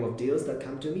volume of deals that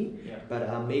come to me. Yeah. But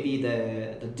maybe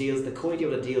the deals, the quality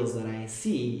of the deals that I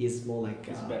see is more like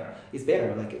it's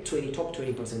better. Like top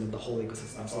 20% of the whole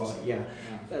ecosystem. That's so awesome. Yeah.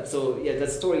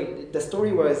 The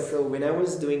story was when I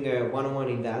was doing a one-on-one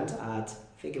event at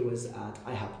I think it was at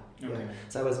iHub. Okay. Yeah.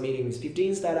 So I was meeting with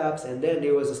 15 startups, and then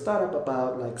there was a startup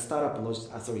about like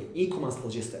e-commerce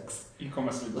logistics.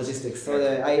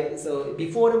 So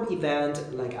before the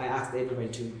event, like I asked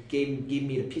everyone to give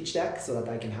me the pitch deck so that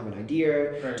I can have an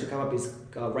idea to come up with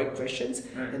right questions,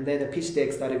 and then the pitch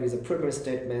deck started with a problem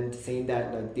statement saying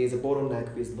that like there's a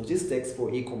bottleneck with logistics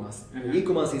for e-commerce.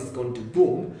 E-commerce is going to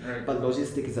boom, but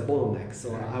logistics is a bottleneck,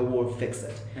 so I will fix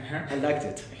it. I liked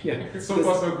it. Yeah. So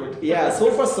far so good. Yeah,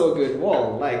 so far so good.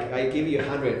 Well, like I give you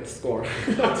 100 score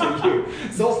to you.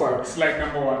 So far. It's like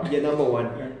number one. Yeah, number one.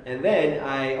 Yeah. And then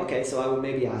so I would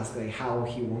maybe ask like how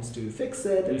he wants to fix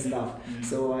it and stuff.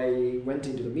 So I went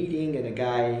into the meeting and the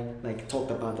guy like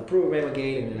talked about the program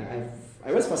again, and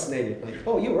I was fascinated. Like,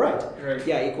 oh, you're right.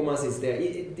 Yeah, e-commerce is there.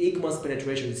 The e-commerce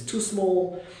penetration is too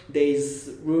small. There's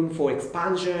room for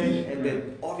expansion, and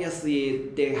then obviously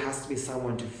there has to be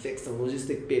someone to fix the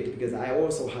logistic bit because I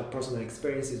also had personal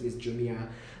experiences with Jumia,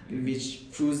 which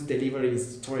whose delivery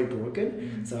is totally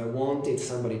broken. So I wanted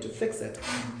somebody to fix it,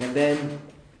 and then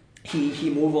he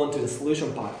moved on to the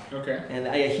solution part. Okay. And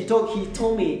he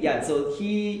told me so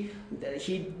he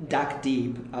dug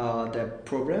deep the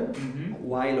problem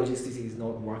why logistics is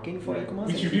not working for e-commerce.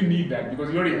 Which you didn't need that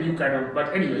because you already knew kind of.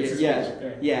 But anyways.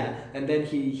 Yeah. And then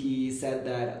he said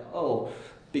that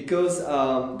because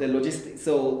the logistics,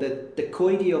 so the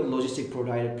quality of logistic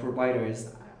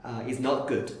providers is not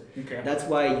good. Okay. That's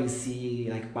why you see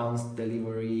like bounce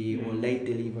delivery or late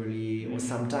delivery or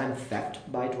sometimes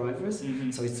theft by drivers.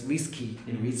 So it's risky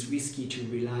and it's risky to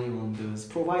rely on those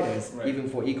providers even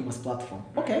for e-commerce platform.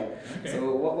 Okay.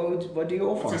 So what do you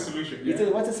offer? What's the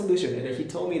solution? What's the solution? And he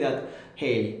told me that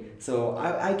so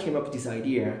I came up with this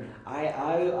idea.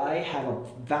 I have a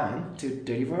van to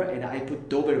deliver and I put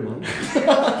Doberman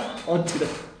onto the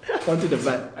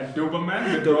van. A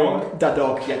Doberman? The dog? The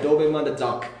dog, yeah, Doberman the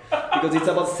dog. Because it's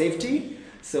about safety.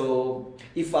 So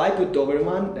if I put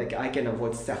Doberman, like I can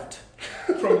avoid theft.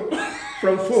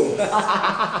 From whom?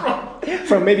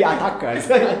 From maybe attackers.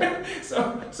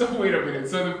 So wait a minute.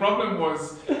 So the problem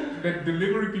was that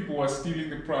delivery people were stealing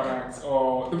the products,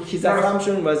 or his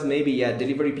assumption was maybe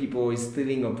delivery people is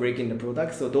stealing or breaking the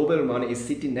product. So Doberman is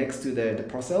sitting next to the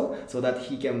parcel so that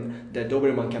the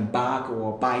Doberman can bark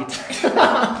or bite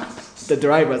the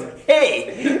drivers.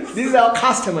 Hey, these are our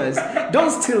customers.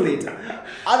 Don't steal it.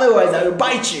 Otherwise, I will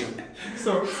bite you.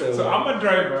 So I'm a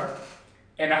driver.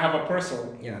 And I have a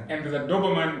parcel, and there's a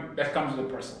Doberman that comes with a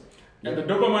parcel. And the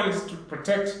Doberman is to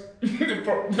protect the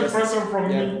parcel from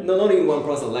me. No, not in one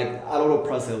parcel, like a lot of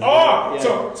parcels. Oh,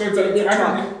 so it's a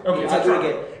truck. Okay, it's a truck.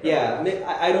 Yeah,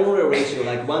 I don't know the ratio.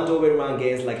 Like one Doberman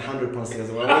gets like 100 parcels.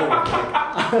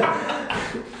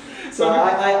 So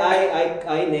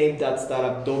I named that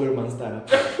startup Doberman Startup.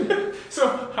 So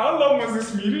how long was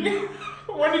this meeting?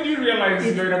 When did you realize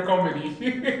you're in a comedy?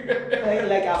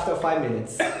 like after 5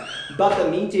 minutes. But the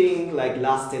meeting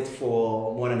lasted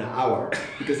for more than an hour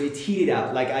because it heated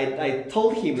up. Like I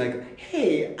told him like,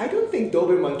 hey, I don't think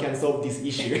Doberman can solve this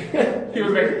issue. He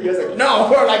was like, no,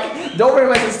 we're like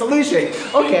Doberman is a solution.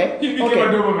 Okay. He became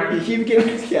a Doberman.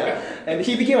 And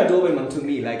he became a Doberman to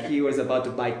me, like he was about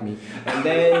to bite me. And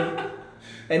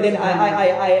then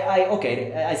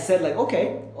I said like,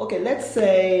 okay, let's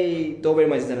say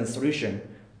Doberman is not a solution.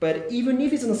 But even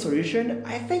if it's not a solution,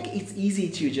 I think it's easy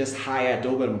to just hire a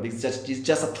Doberman. It's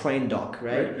just a trained dog,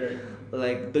 right?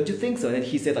 Like, don't you think so? And then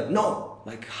he said like, no,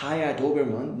 like hire a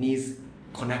Doberman needs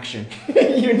connection.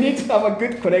 You need to have a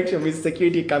good connection with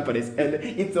security companies, and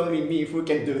it's only me who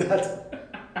can do that.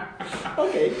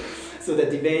 Okay, so the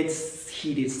debates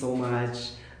heated so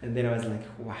much, and then I was like,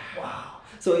 wow.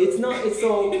 So it's not. It's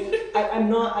so. I'm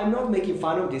not. I'm not making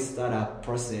fun of this startup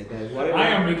process. I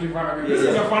am making fun of it. This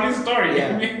is a funny story.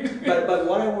 Yeah. but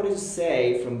what I wanted to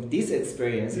say from this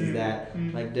experience is that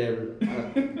like the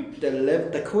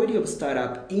quality of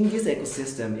startup in this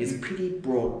ecosystem is pretty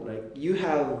broad. Like you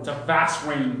have it's a vast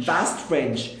range.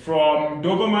 From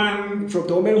Doberman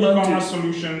e-commerce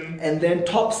solution, and then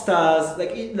top stars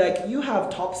like you have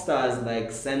top stars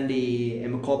like Sandy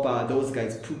and Makopa, those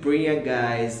guys, brilliant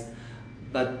guys.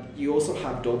 But you also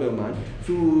have Doberman,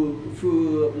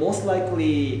 who most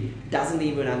likely doesn't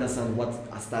even understand what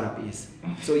a startup is.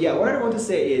 So yeah, what I want to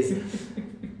say is,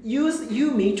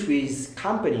 you meet with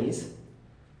companies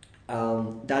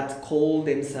that call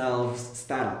themselves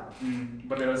startup.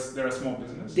 But they're a small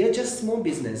business. They're just small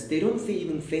business. They don't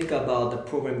even think about the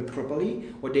program properly,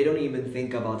 or they don't even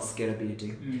think about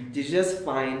scalability. They just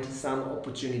find some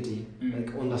opportunity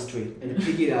like on the street and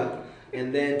pick it up.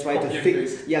 And then try to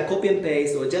fix, copy and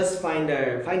paste, or just find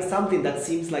something that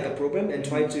seems like a problem and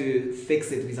try to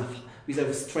fix it with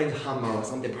a strange hammer or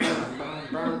something.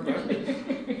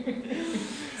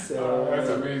 So that's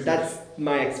amazing. That's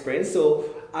my experience. So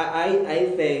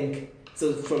I think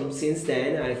so. Since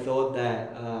then, I thought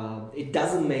that it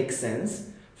doesn't make sense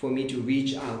for me to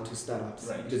reach out to startups,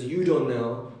 right? Because you don't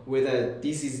know whether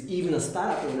this is even a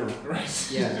startup or not.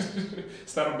 Right. Yeah.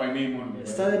 Startup by name only. Right?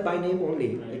 Started by name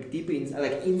only, right. Like deep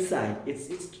inside. It's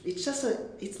just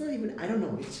it's not even, I don't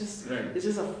know. It's just It's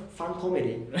just a fun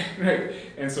comedy. Right.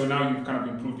 And so now you've kind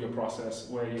of improved your process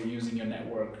where you're using your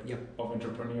network of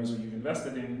entrepreneurs who you've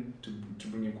invested in to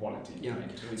bring in quality. Yeah.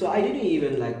 Right? So I didn't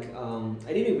even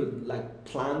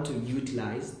plan to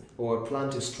utilize or plan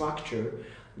to structure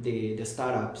the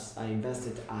startups I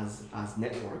invested as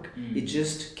network. It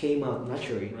just came out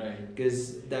naturally,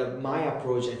 because my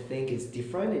approach, I think, is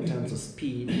different in terms of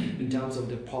speed, in terms of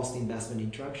the post-investment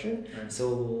interaction.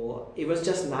 So it was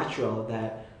just natural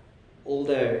that all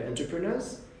the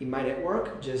entrepreneurs in my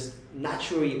network just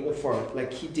naturally offer,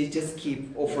 like they just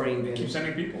keep offering. They keep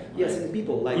sending people. Sending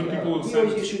people. Like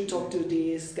you should talk to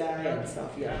this guy and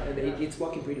stuff. And it's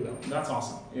working pretty well. That's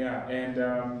awesome. Yeah, and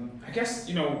I guess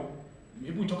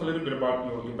maybe we talk a little bit about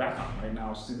your background right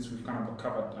now, since we've kind of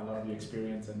covered a lot of your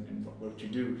experience and what you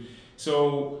do.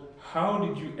 So how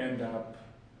did you end up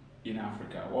in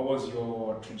Africa? What was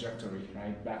your trajectory,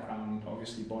 right? Background,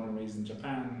 obviously born and raised in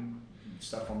Japan,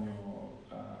 stuff from your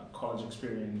college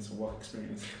experience, work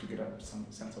experience, to get some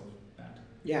sense of that.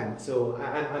 Yeah, so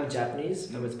I'm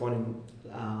Japanese. I was born in,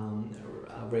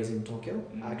 raised in Tokyo.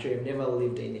 Actually, I've never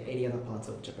lived in any other parts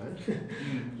of Japan.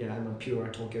 Yeah, I'm a pure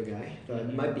Tokyo guy. So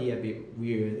it might be a bit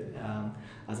weird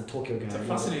as a Tokyo guy. It's a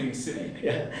fascinating city.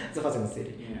 Yeah, it's a fascinating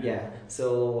city. Yeah.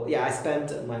 So I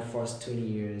spent my first 20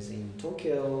 years in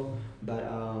Tokyo. But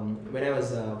when I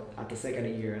was at the second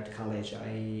year at college,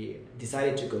 I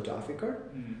decided to go to Africa.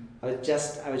 I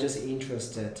was just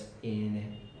interested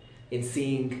in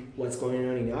seeing what's going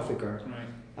on in Africa.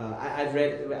 I've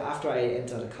read, after I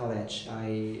entered college,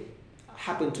 I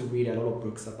happened to read a lot of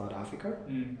books about Africa,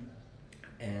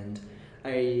 and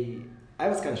I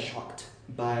was kind of shocked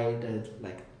by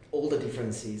all the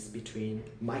differences between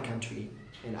my country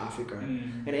and Africa,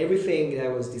 and everything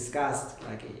that was discussed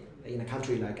like in a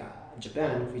country like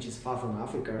Japan, which is far from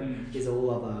Africa, is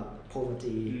all about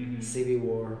poverty, civil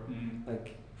war,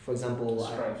 like. For example,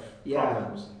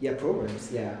 problems.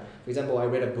 For example, I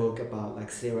read a book about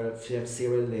like Sierra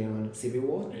Leone civil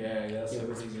war.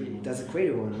 That's a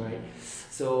crazy one, right?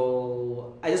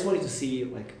 So I just wanted to see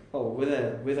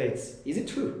whether is it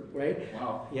true, right?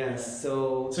 Wow. Yes.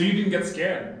 So you didn't get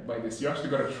scared by this. You actually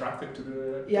got attracted to the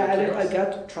I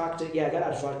got attracted. Yeah, I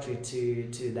got attracted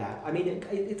to that. I mean,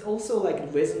 it also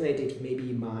resonated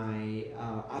maybe my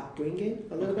upbringing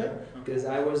a little bit, because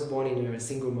I was born in a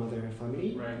single mother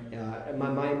family. Right.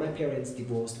 My parents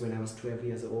divorced when I was 12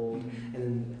 years old,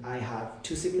 and I have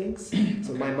two siblings.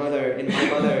 So my mother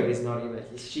is not even.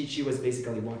 She was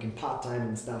basically working part-time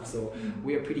and stuff. So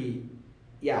we are pretty.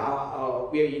 We are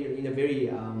in a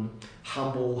very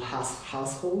humble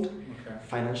household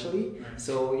financially.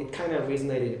 So it kind of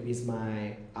resonated with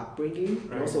my upbringing.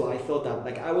 And also, I thought that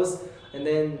and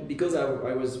then because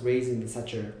I was raised in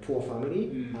such a poor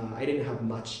family, I didn't have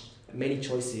many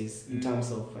choices in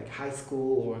terms of high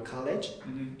school or college.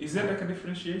 Is there a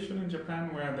differentiation in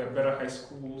Japan where there are better high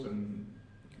schools and?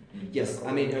 Yes,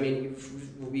 I mean,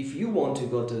 if you want to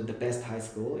go to the best high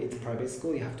school, it's private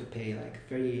school. You have to pay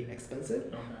very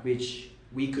expensive, which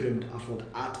we couldn't afford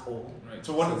at all. Right.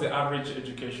 So, what is the average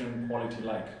education quality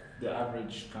like? The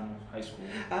average kind of high school?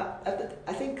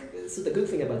 I think so. The good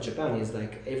thing about Japan is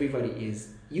everybody is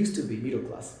used to be middle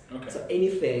class. Okay. So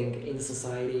anything in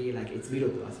society, like it's middle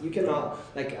class. You cannot,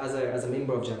 like as a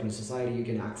member of Japanese society, you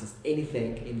can access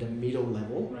anything in the middle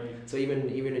level. Right. So even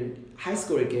in high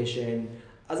school education,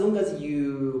 as long as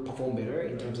you perform better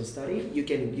in terms of study, you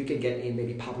can get in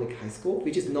maybe public high school,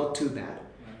 which is not too bad.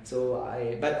 Right. So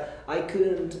I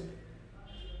couldn't.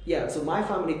 Yeah, so my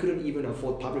family couldn't even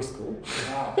afford public school.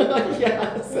 Wow.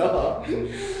 Yeah, so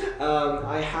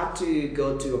I had to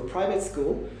go to a private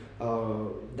school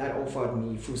that offered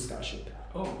me full scholarship.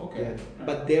 Oh, okay. Yeah. Right.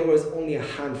 But there was only a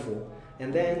handful.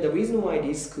 And then the reason why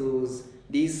these schools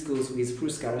with full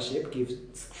scholarship give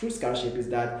full scholarship is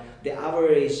that the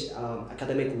average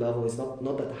academic level is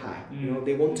not that high. You know,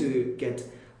 they want to get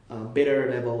better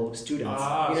level students. You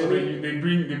know so what I mean?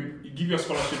 they give you a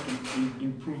scholarship to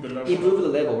improve the level. Improve the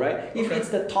level, right? If Okay. it's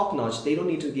the top notch, they don't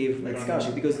need to give like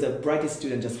scholarship because the brightest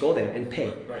student just go there and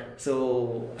pay. Right.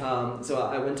 So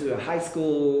I went to a high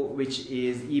school which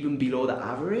is even below the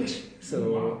average. So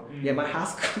Wow. yeah, my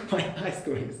high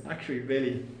school is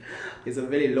actually it's a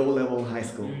very low level high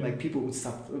school. Like people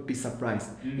would be surprised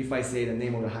if I say the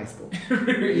name of the high school.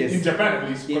 Yes. In Japan at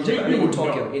least. In Japan,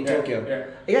 in Tokyo. Yeah.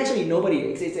 It actually nobody.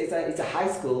 It's a high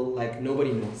school like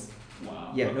nobody knows.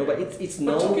 Wow. Yeah, okay. no, but it's But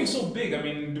no. Tokyo is so big. I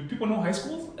mean, do people know high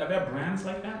schools? Are there brands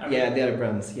like that? Yeah, there are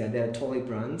brands. Yeah, there are totally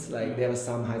brands. Like there are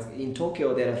some high in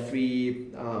Tokyo. There are 3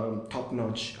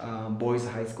 top-notch boys'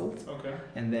 high schools, Okay.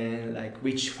 and then like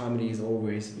rich families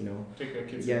always Take their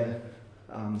kids. yeah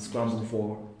scramble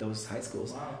for those high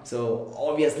schools. Wow. So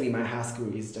obviously my high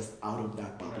school is just out of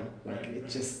that bubble. Right, Like right, it's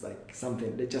right. just like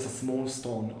something. It's just a small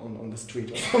stone on the street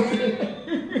or something.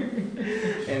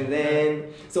 And then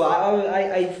so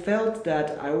I felt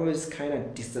that I was kind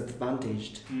of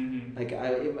disadvantaged. Mm-hmm. Like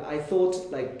I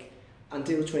thought like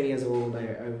until 20 years old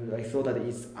I thought that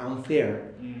it's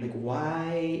unfair. Mm. Like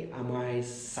why am I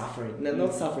suffering? No,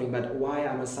 not suffering, but why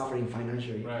am I suffering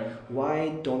financially? Right. Why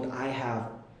don't I have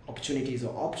opportunities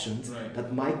or options Right.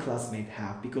 that my classmates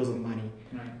have because of money?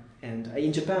 Right. And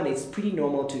in Japan it's pretty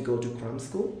normal to go to cram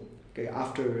school, okay,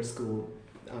 after school.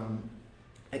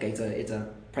 Okay, it's a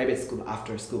private school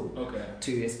after school Okay.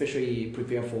 to especially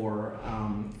prepare for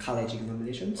college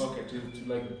examinations. Okay. To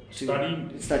like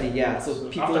To study. Yeah. So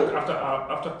people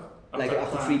after like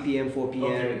after 3 p.m., 4 p.m.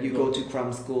 Okay, you cool. go to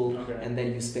cram school, Okay. and then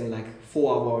you spend like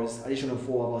 4 hours, additional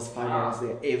 4 hours, 5 Wow. hours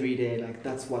there every day. Like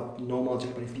that's what normal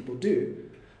Japanese people do.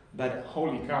 But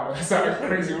Holy cow! That's a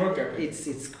crazy work ethic.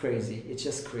 it's crazy. It's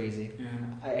just crazy.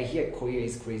 Yeah. I hear Korea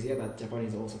is crazier, but Japan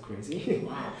is also crazy.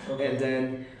 Wow. Okay. And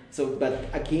then but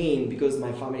again, because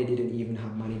my family didn't even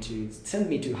have money to send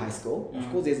me to high school, of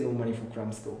course there's no money for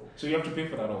cram school. So you have to pay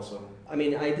for that also. I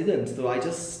mean, I didn't, so I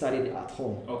just studied at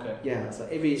home. Okay. Yeah, so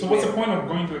what's the point of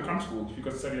going to the cram school if you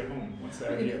could study at home? What's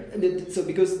the idea? So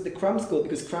because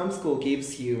cram school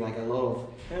gives you like a lot of,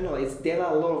 I don't know, there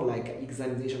are a lot of like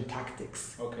examination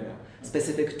tactics. Okay.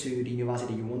 Specific to the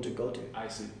university you want to go to. I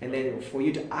see. And then for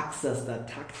you to access that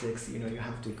tactics, you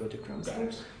have to go to cram Got school.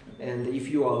 it. And if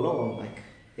you are alone, like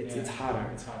it's harder.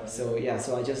 It's harder. So yeah,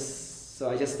 so I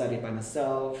just studied by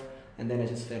myself, and then I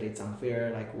just felt it's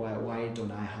unfair. Like why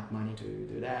don't I have money to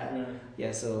do that?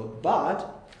 Yeah. So but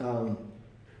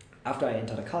after I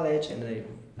entered college and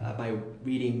by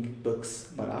reading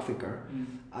books about Africa,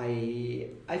 I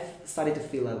started to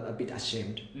feel a bit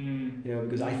ashamed.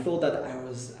 Because I thought that I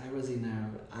was in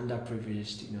an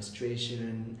underprivileged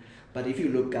situation. But if you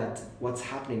look at what's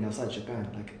happening outside Japan,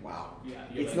 like wow,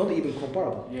 it's not even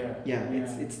comparable.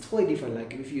 It's totally different.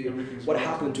 Like if you what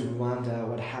happened to Rwanda,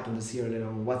 what happened to Sierra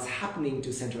Leone, what's happening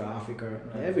to Central Africa,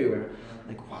 everywhere,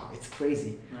 like wow, it's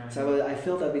crazy. So I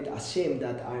felt a bit ashamed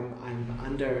that I'm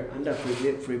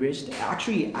underprivileged.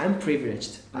 Actually, I'm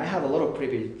privileged. I have a lot of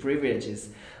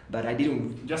privileges, but I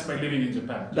didn't. Just by living in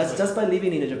Japan. Just by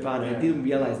living in Japan, I didn't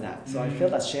realize that. So I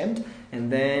felt ashamed, and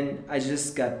then I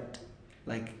just got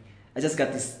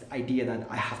this idea that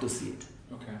I have to see it.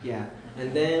 Okay. Yeah.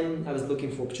 And then I was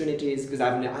looking for opportunities because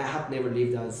I had never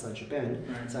lived outside Japan.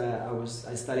 Right. So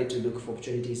I started to look for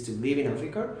opportunities to live in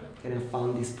Africa, and I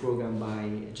found this program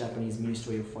by Japanese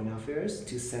Ministry of Foreign Affairs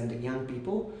to send young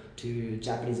people to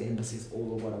Japanese embassies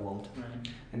all over the world. Right.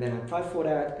 And then I applied for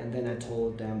that, and then I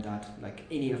told them that like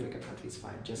any African country is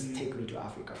fine, just take me to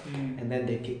Africa. And then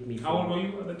they picked me. How old were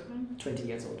you at the time? 20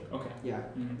 years old. Okay. Yeah.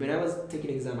 When I was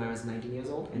taking exam, I was 19 years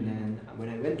old, and then when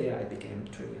I went there, I became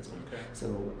 20 years old. Okay.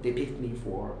 So they picked me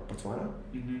for Botswana.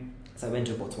 So I went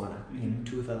to Botswana in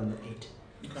 2008.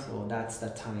 Okay. So that's the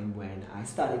time when I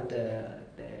started the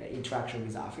interaction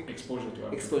with Africa.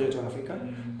 Exposure to Africa.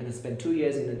 And I spent 2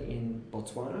 years in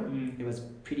Botswana. It was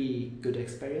pretty good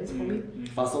experience for me.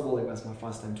 First of all, it was my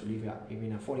first time to live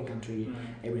in a foreign country.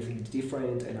 Everything is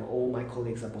different, and all my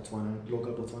colleagues are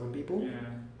local Botswana people.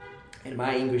 And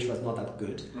my English was not that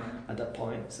good at that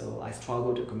point, so I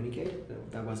struggled to communicate.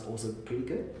 That was also pretty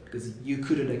good, because you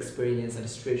couldn't experience a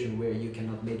situation where you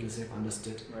cannot make yourself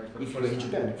understood if you're in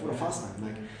Japan for the first time.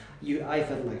 Like I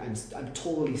felt like I'm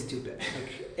totally stupid.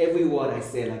 Like every word I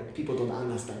say, like people don't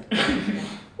understand.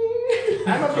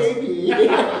 I'm a baby.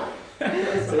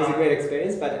 So it's a great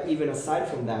experience. But even aside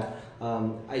from that,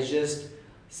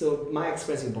 so my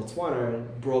experience in Botswana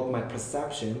broke my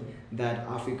perception that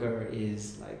Africa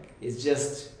is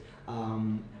just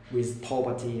with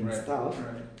poverty and stuff.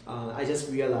 I just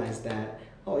realized that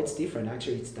it's different.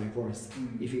 Actually, it's diverse.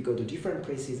 If you go to different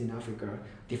places in Africa,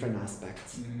 different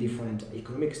aspects, different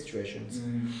economic situations.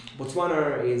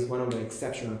 Botswana is one of the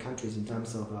exceptional countries in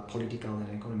terms of political and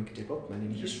economic development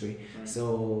in history.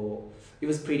 So it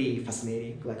was pretty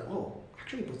fascinating. Like,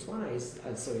 actually, Botswana is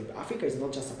Africa is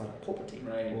not just about poverty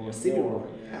or civil war.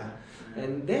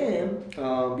 And then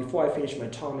before I finished my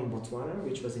term in Botswana,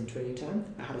 which was in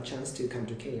 2010, I had a chance to come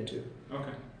to Kenya too.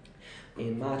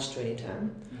 In March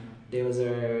 2010, there was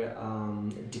a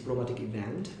diplomatic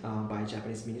event by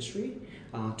Japanese ministry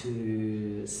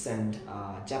to send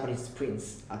Japanese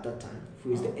prince at that time,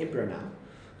 who is the emperor now.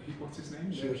 What's his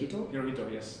name?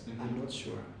 Hirohito, yes. I'm not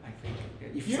sure. I think.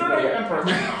 If you don't know your emperor.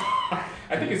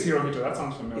 I think it's Hirohito. That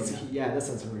sounds familiar. That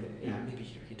sounds familiar. Yeah, maybe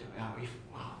Hirohito.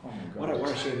 Oh my God.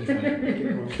 What a shame if I get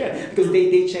it wrong. Because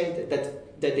they changed that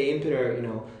the emperor,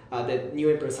 the new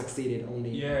emperor succeeded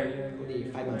only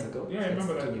 5 months ago. Yeah, I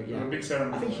remember that. A big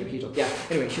ceremony. I think Hirohito. Yeah.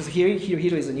 Anyway,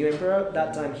 Hirohito is the new emperor.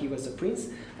 That time he was a prince,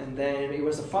 and then it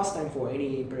was the first time for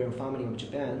any imperial family of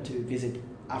Japan to visit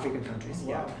African countries.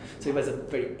 Wow. So it was a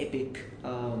very epic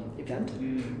event.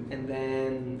 And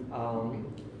then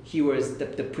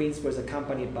the prince was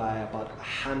accompanied by about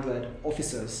 100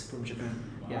 officers from Japan.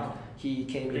 Wow. He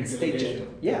came in a state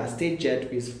jet. State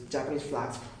jet with Japanese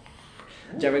flags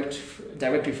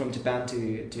directly from Japan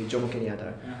to Jomo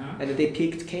Kenyatta. And then they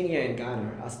picked Kenya and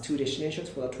Ghana as two destinations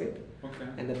for the trip.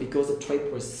 And then because the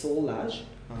trip was so large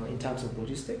in terms of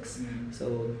logistics,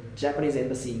 so Japanese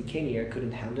embassy in Kenya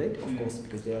couldn't handle it, of course,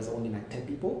 because there was only like 10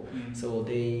 people. So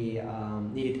they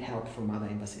needed help from other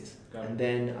embassies. And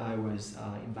then I was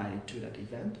invited to that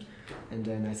event. And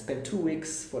then I spent 2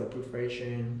 weeks for the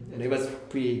preparation, and it was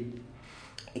pretty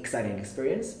exciting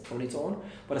experience on its own.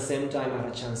 But at the same time, I had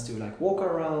a chance to like walk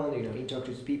around, interact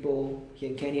with people here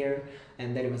in Kenya,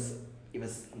 and then it was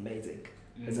amazing.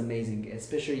 It's amazing,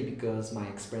 especially because my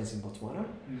experience in Botswana.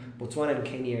 Botswana and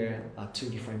Kenya are two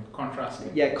different.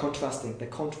 Contrasting. Yeah, contrasting. The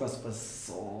contrast was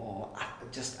so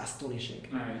just astonishing.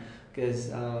 Because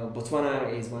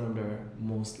Botswana is one of the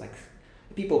most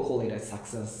people call it a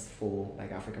successful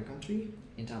African country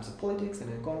in terms of politics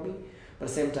and economy. But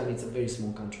at the same time, it's a very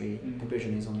small country.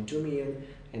 Population is only 2 million,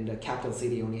 and the capital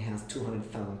city only has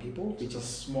 200,000 people, which is a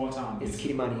small town. It's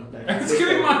Kilimani. It's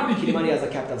Kilimani. Kilimani as a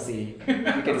capital city.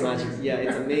 You can imagine. Yeah,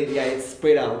 it's amazing. Yeah, it's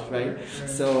spread out, right?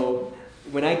 So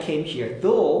when I came here,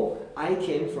 though I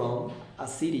came from a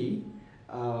city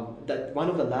that one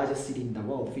of the largest cities in the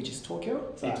world, which is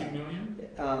Tokyo. So 18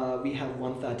 million? We have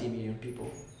 130 million people.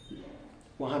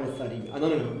 130.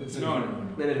 No.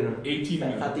 18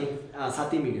 million.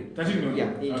 30 million. 30 million.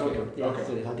 Yeah, in Tokyo. Yeah,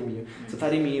 sorry, 30 million. So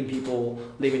 30 million people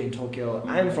living in Tokyo.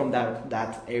 I'm from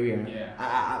that area.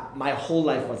 Yeah. My whole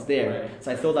life was there. Right.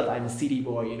 So I felt that I'm a city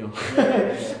boy,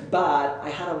 But I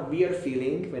had a weird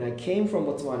feeling when I came from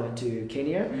Botswana to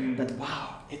Kenya that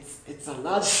wow, it's a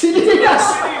large city. City,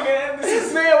 man.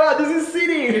 This is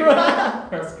city.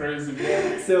 That's crazy.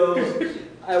 Yeah. So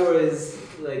I was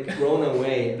blown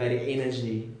away by the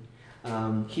energy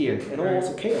here, and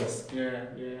also chaos. Yeah.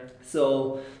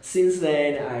 So since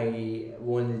then, I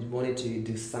wanted to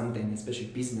do something, especially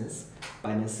business,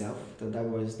 by myself.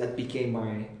 That became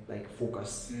my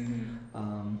focus.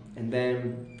 And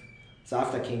then, so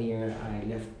after Kenya, I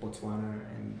left Botswana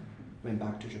and went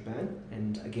back to Japan.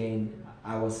 And again,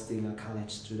 I was still a college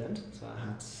student, so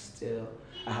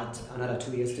I had another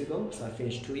 2 years to go. So I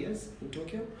finished 2 years in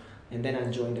Tokyo. And then I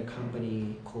joined a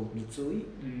company called Mitsui.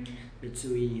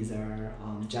 Mitsui is a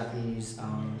Japanese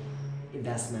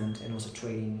investment and also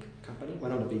trading company,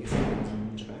 one of the biggest companies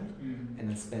in Japan.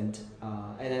 And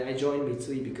I joined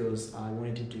Mitsui because I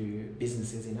wanted to do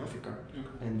businesses in Africa,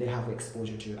 and they have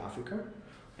exposure to Africa.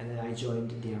 And then I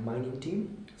joined their mining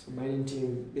team. So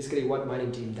basically what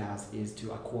mining team does is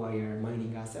to acquire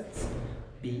mining assets,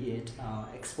 be it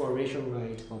exploration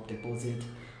right of deposit,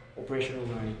 operational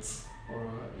rights, or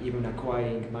even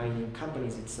acquiring mining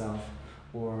companies itself,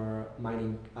 or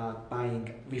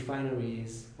buying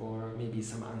refineries, or maybe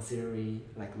some ancillary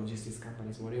like logistics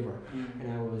companies, whatever.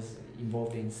 And I was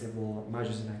involved in several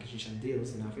mergers and acquisition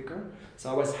deals in Africa. So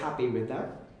I was happy with that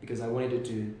because I wanted to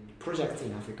do projects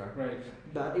in Africa. Right.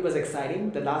 But it was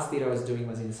exciting. The last deal I was doing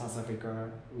was in South Africa.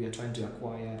 We are trying to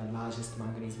acquire the largest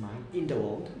manganese mine in the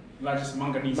world. Largest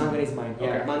manganese mine. Yeah,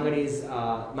 okay.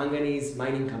 Manganese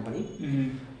mining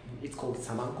company. It's called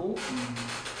Samanco.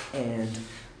 And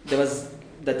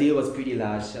the deal was pretty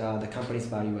large. The company's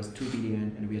value was $2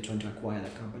 billion, and we are trying to acquire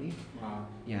that company. Wow.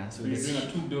 Yeah, so you're doing a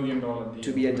 $2 billion deal.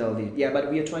 $2 billion deal. Yeah, but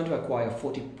we are trying to acquire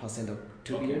 40% of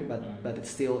 $2 billion, but it's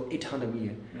still $800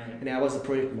 million. Right. And I was the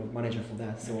project manager for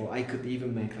that, so I could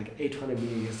even make like $800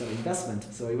 million investment.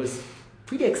 So it was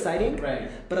pretty exciting. Right.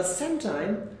 But at the same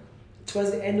time,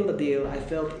 towards the end of the deal, I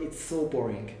felt it's so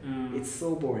boring. It's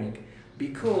so boring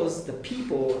because the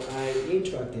people I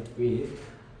interacted with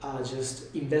are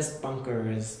just investment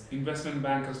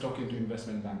bankers talking to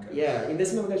investment bankers. Yeah,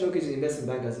 investment bankers talking to investment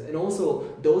bankers, and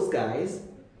also those guys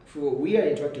who we are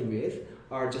interacting with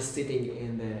are just sitting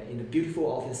in the beautiful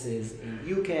offices in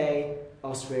UK,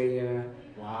 Australia.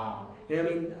 Wow. You know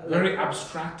what I mean? Very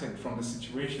abstracted from the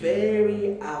situation.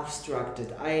 Very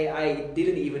abstracted. I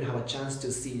didn't even have a chance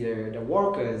to see the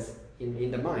workers in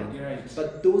the mine. Right.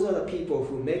 But those are the people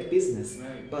who make business.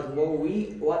 Right. But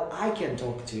what I can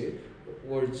talk to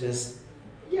were just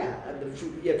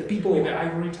the people in the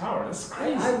ivory towers.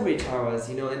 Crazy. Ivory towers,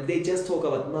 and they just talk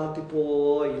about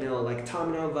multiple, like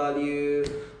terminal value.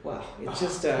 Wow, it's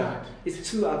just it's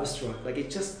too abstract. Like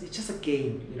it's just a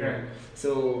game, Right.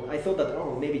 So I thought that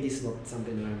maybe this is not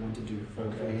something that I want to do for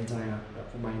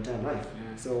my entire life.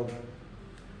 Yeah. So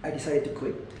I decided to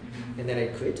quit, and then I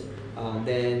quit.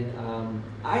 Then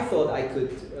I thought I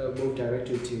could move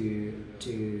directly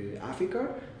to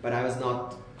Africa, but I was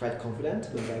not quite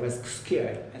confident. Like I was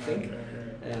scared, I think,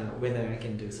 whether I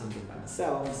can do something by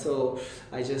myself. So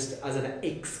I just, as an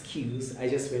excuse, I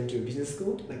just went to business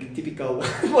school, like a typical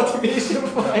motivation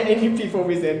for any people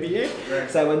with MBA.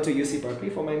 Right. So I went to UC Berkeley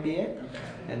for my MBA,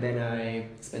 and then I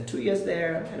spent 2 years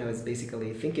there, and I was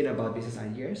basically thinking about business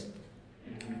ideas.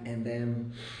 And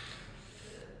then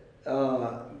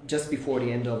just before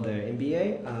the end of the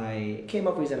MBA, I came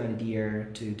up with an idea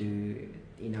to do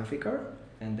in Africa,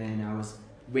 and then I was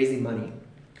raising money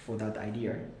for that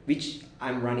idea, which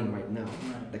I'm running right now.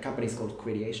 Right. The company is called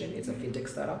Creation. It's a fintech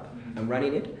startup. I'm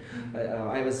running it.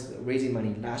 I was raising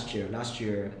money last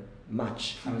year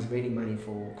March. I was raising money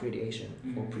for Creation,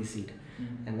 for pre-seed.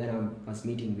 And then I was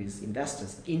meeting with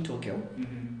investors in Tokyo.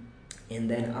 And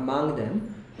then among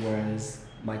them was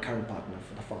my current partner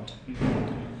for the fund.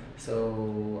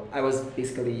 So I was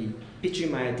basically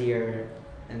pitching my idea,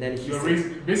 and then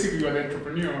basically you're the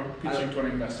entrepreneur pitching to an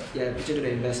investor. Yeah, pitching to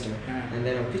the investor. And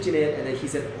then I'm pitching it, and then he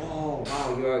said, "Oh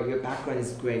wow, your background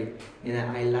is great, and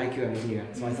I like your idea."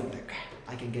 So I thought like,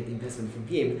 I can get investment from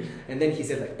him. And then he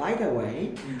said like, "By the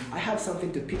way, I have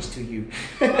something to pitch to you."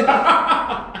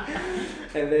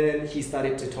 And then he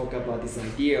started to talk about this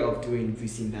idea of doing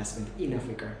VC investment in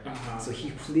Africa. So he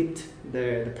flipped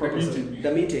the purpose of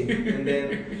the meeting, and then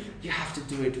you have to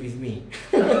do it with me.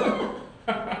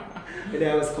 And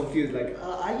then I was confused, like,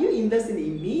 are you investing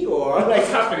in me or like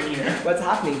what's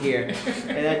happening here?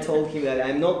 And I told him that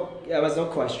I was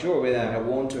not quite sure whether I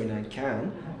want to and I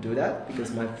can do that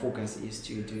because my focus is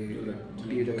to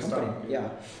build a company. Yeah.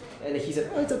 And he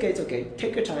said, "Oh, it's okay.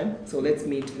 Take your time. So let's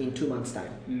meet in 2 months'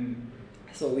 time."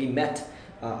 So we met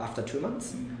after 2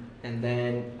 months, and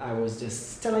then I was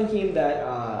just telling him that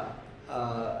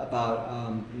about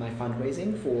my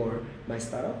fundraising for my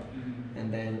startup. And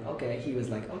then he was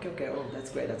like, okay, oh,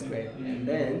 that's great. And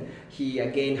then he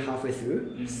again halfway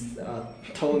through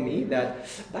told me that,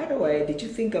 by the way, did you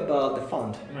think about the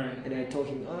fund? Right. And I told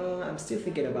him, I'm still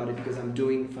thinking about it because I'm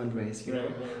doing fundraise, you know.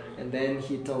 Right. And then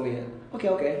he told me,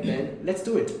 okay, then let's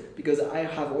do it because I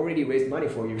have already raised money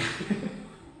for you.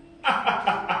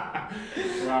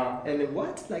 Wow. And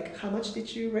what? Like, how much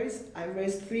did you raise? I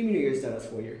raised $3 million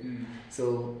for you.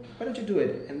 So why don't you do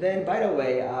it? And then, by the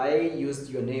way, I used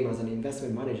your name as an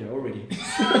investment manager already.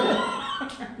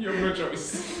 You have no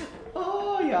choice.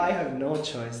 Oh yeah, I have no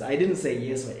choice. I didn't say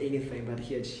yes or anything, but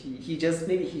he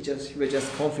was just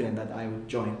confident that I would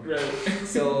join. Right.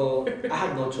 So I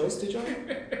had no choice to join.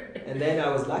 And then I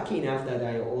was lucky enough that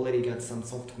I already got some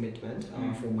soft commitment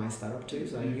from my startup too.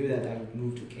 So I knew that I would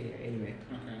move to Kenya anyway.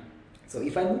 Okay. So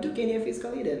if I moved to Kenya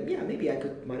physically, then maybe I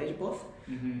could manage both.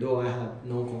 Though I had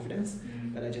no confidence,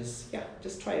 but I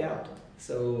just try it out.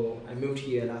 So I moved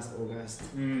here last August,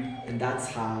 and that's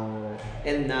how.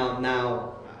 And now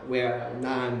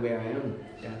I'm where I am.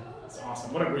 Yeah. That's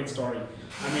awesome. What a great story.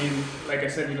 I mean, like I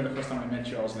said, the first time I met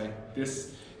you, I was like,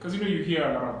 this, because you hear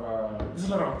a lot of, there's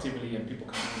a lot of activity and people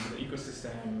coming into the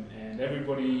ecosystem, and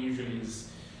everybody usually is,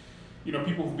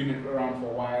 people who've been around for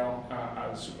a while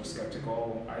are super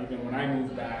skeptical. Even when I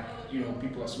moved back,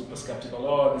 people are super skeptical.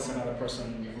 Oh, this is another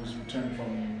person who's returned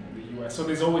from the US. So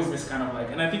there's always this kind of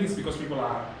and I think it's because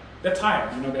they're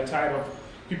tired. They're tired of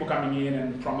people coming in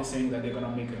and promising that they're going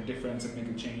to make a difference and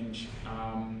make a change.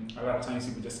 A lot of times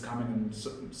people just come in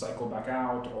and cycle back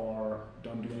out or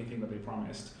don't do anything that they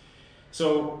promised.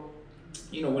 So,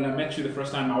 when I met you the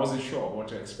first time, I wasn't sure what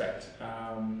to expect.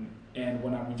 And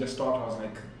when we just started, I was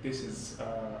like, this is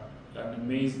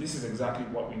this is exactly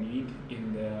what we need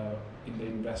in the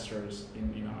investors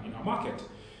in our market.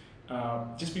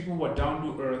 Just people who are down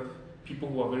to earth, people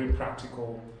who are very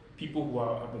practical, people who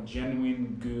have a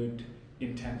genuine good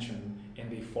intention and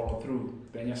they follow through.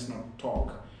 They just not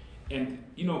talk. And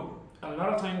a lot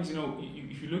of times,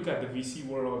 if you look at the VC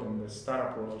world and the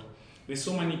startup world, there's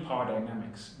so many power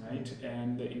dynamics, right?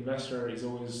 And the investor is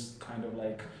always kind of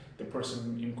like the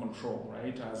person in control,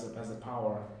 right? As the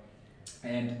power,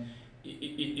 and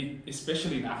it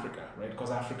especially in Africa, right? Because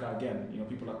Africa, again,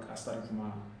 people are starting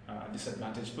from a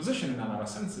disadvantaged position in a lot of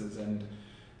senses, and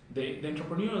the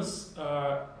entrepreneurs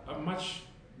are much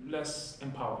less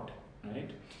empowered,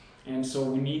 right? And so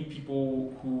we need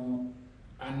people who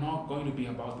are not going to be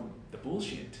about the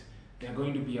bullshit. They're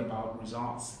going to be about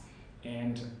results.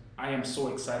 And I am so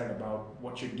excited about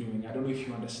what you're doing. I don't know if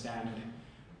you understand.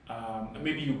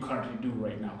 Maybe you currently do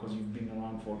right now because you've been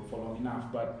around for long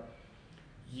enough, but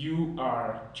you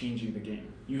are changing the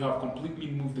game. You have completely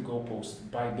moved the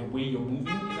goalpost by the way you're moving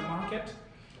in the market,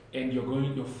 and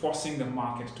you're forcing the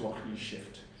market to actually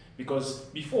shift. Because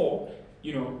before, a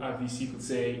VC could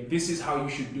say, this is how you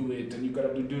should do it, and you've got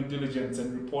to do due diligence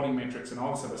and reporting metrics and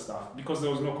all this other stuff, because there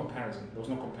was no comparison, there was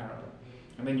no comparable.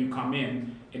 And then you come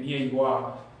in, and here you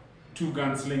are, two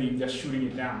guns slinging, just shooting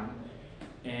it down.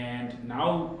 And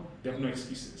now they have no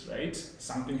excuses, right?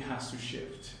 Something has to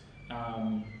shift.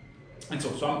 And so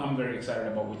I'm very excited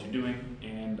about what you're doing,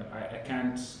 and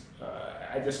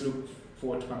I just look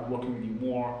forward to kind of working with you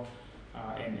more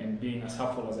and being as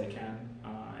helpful as I can.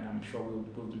 And I'm sure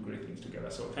we'll do great things together.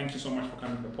 So thank you so much for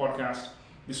coming to the podcast.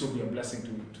 This will be a blessing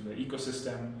to the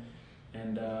ecosystem.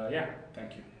 And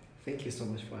thank you. Thank you so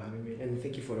much for having me, and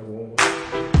thank you for the warm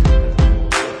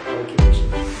welcome.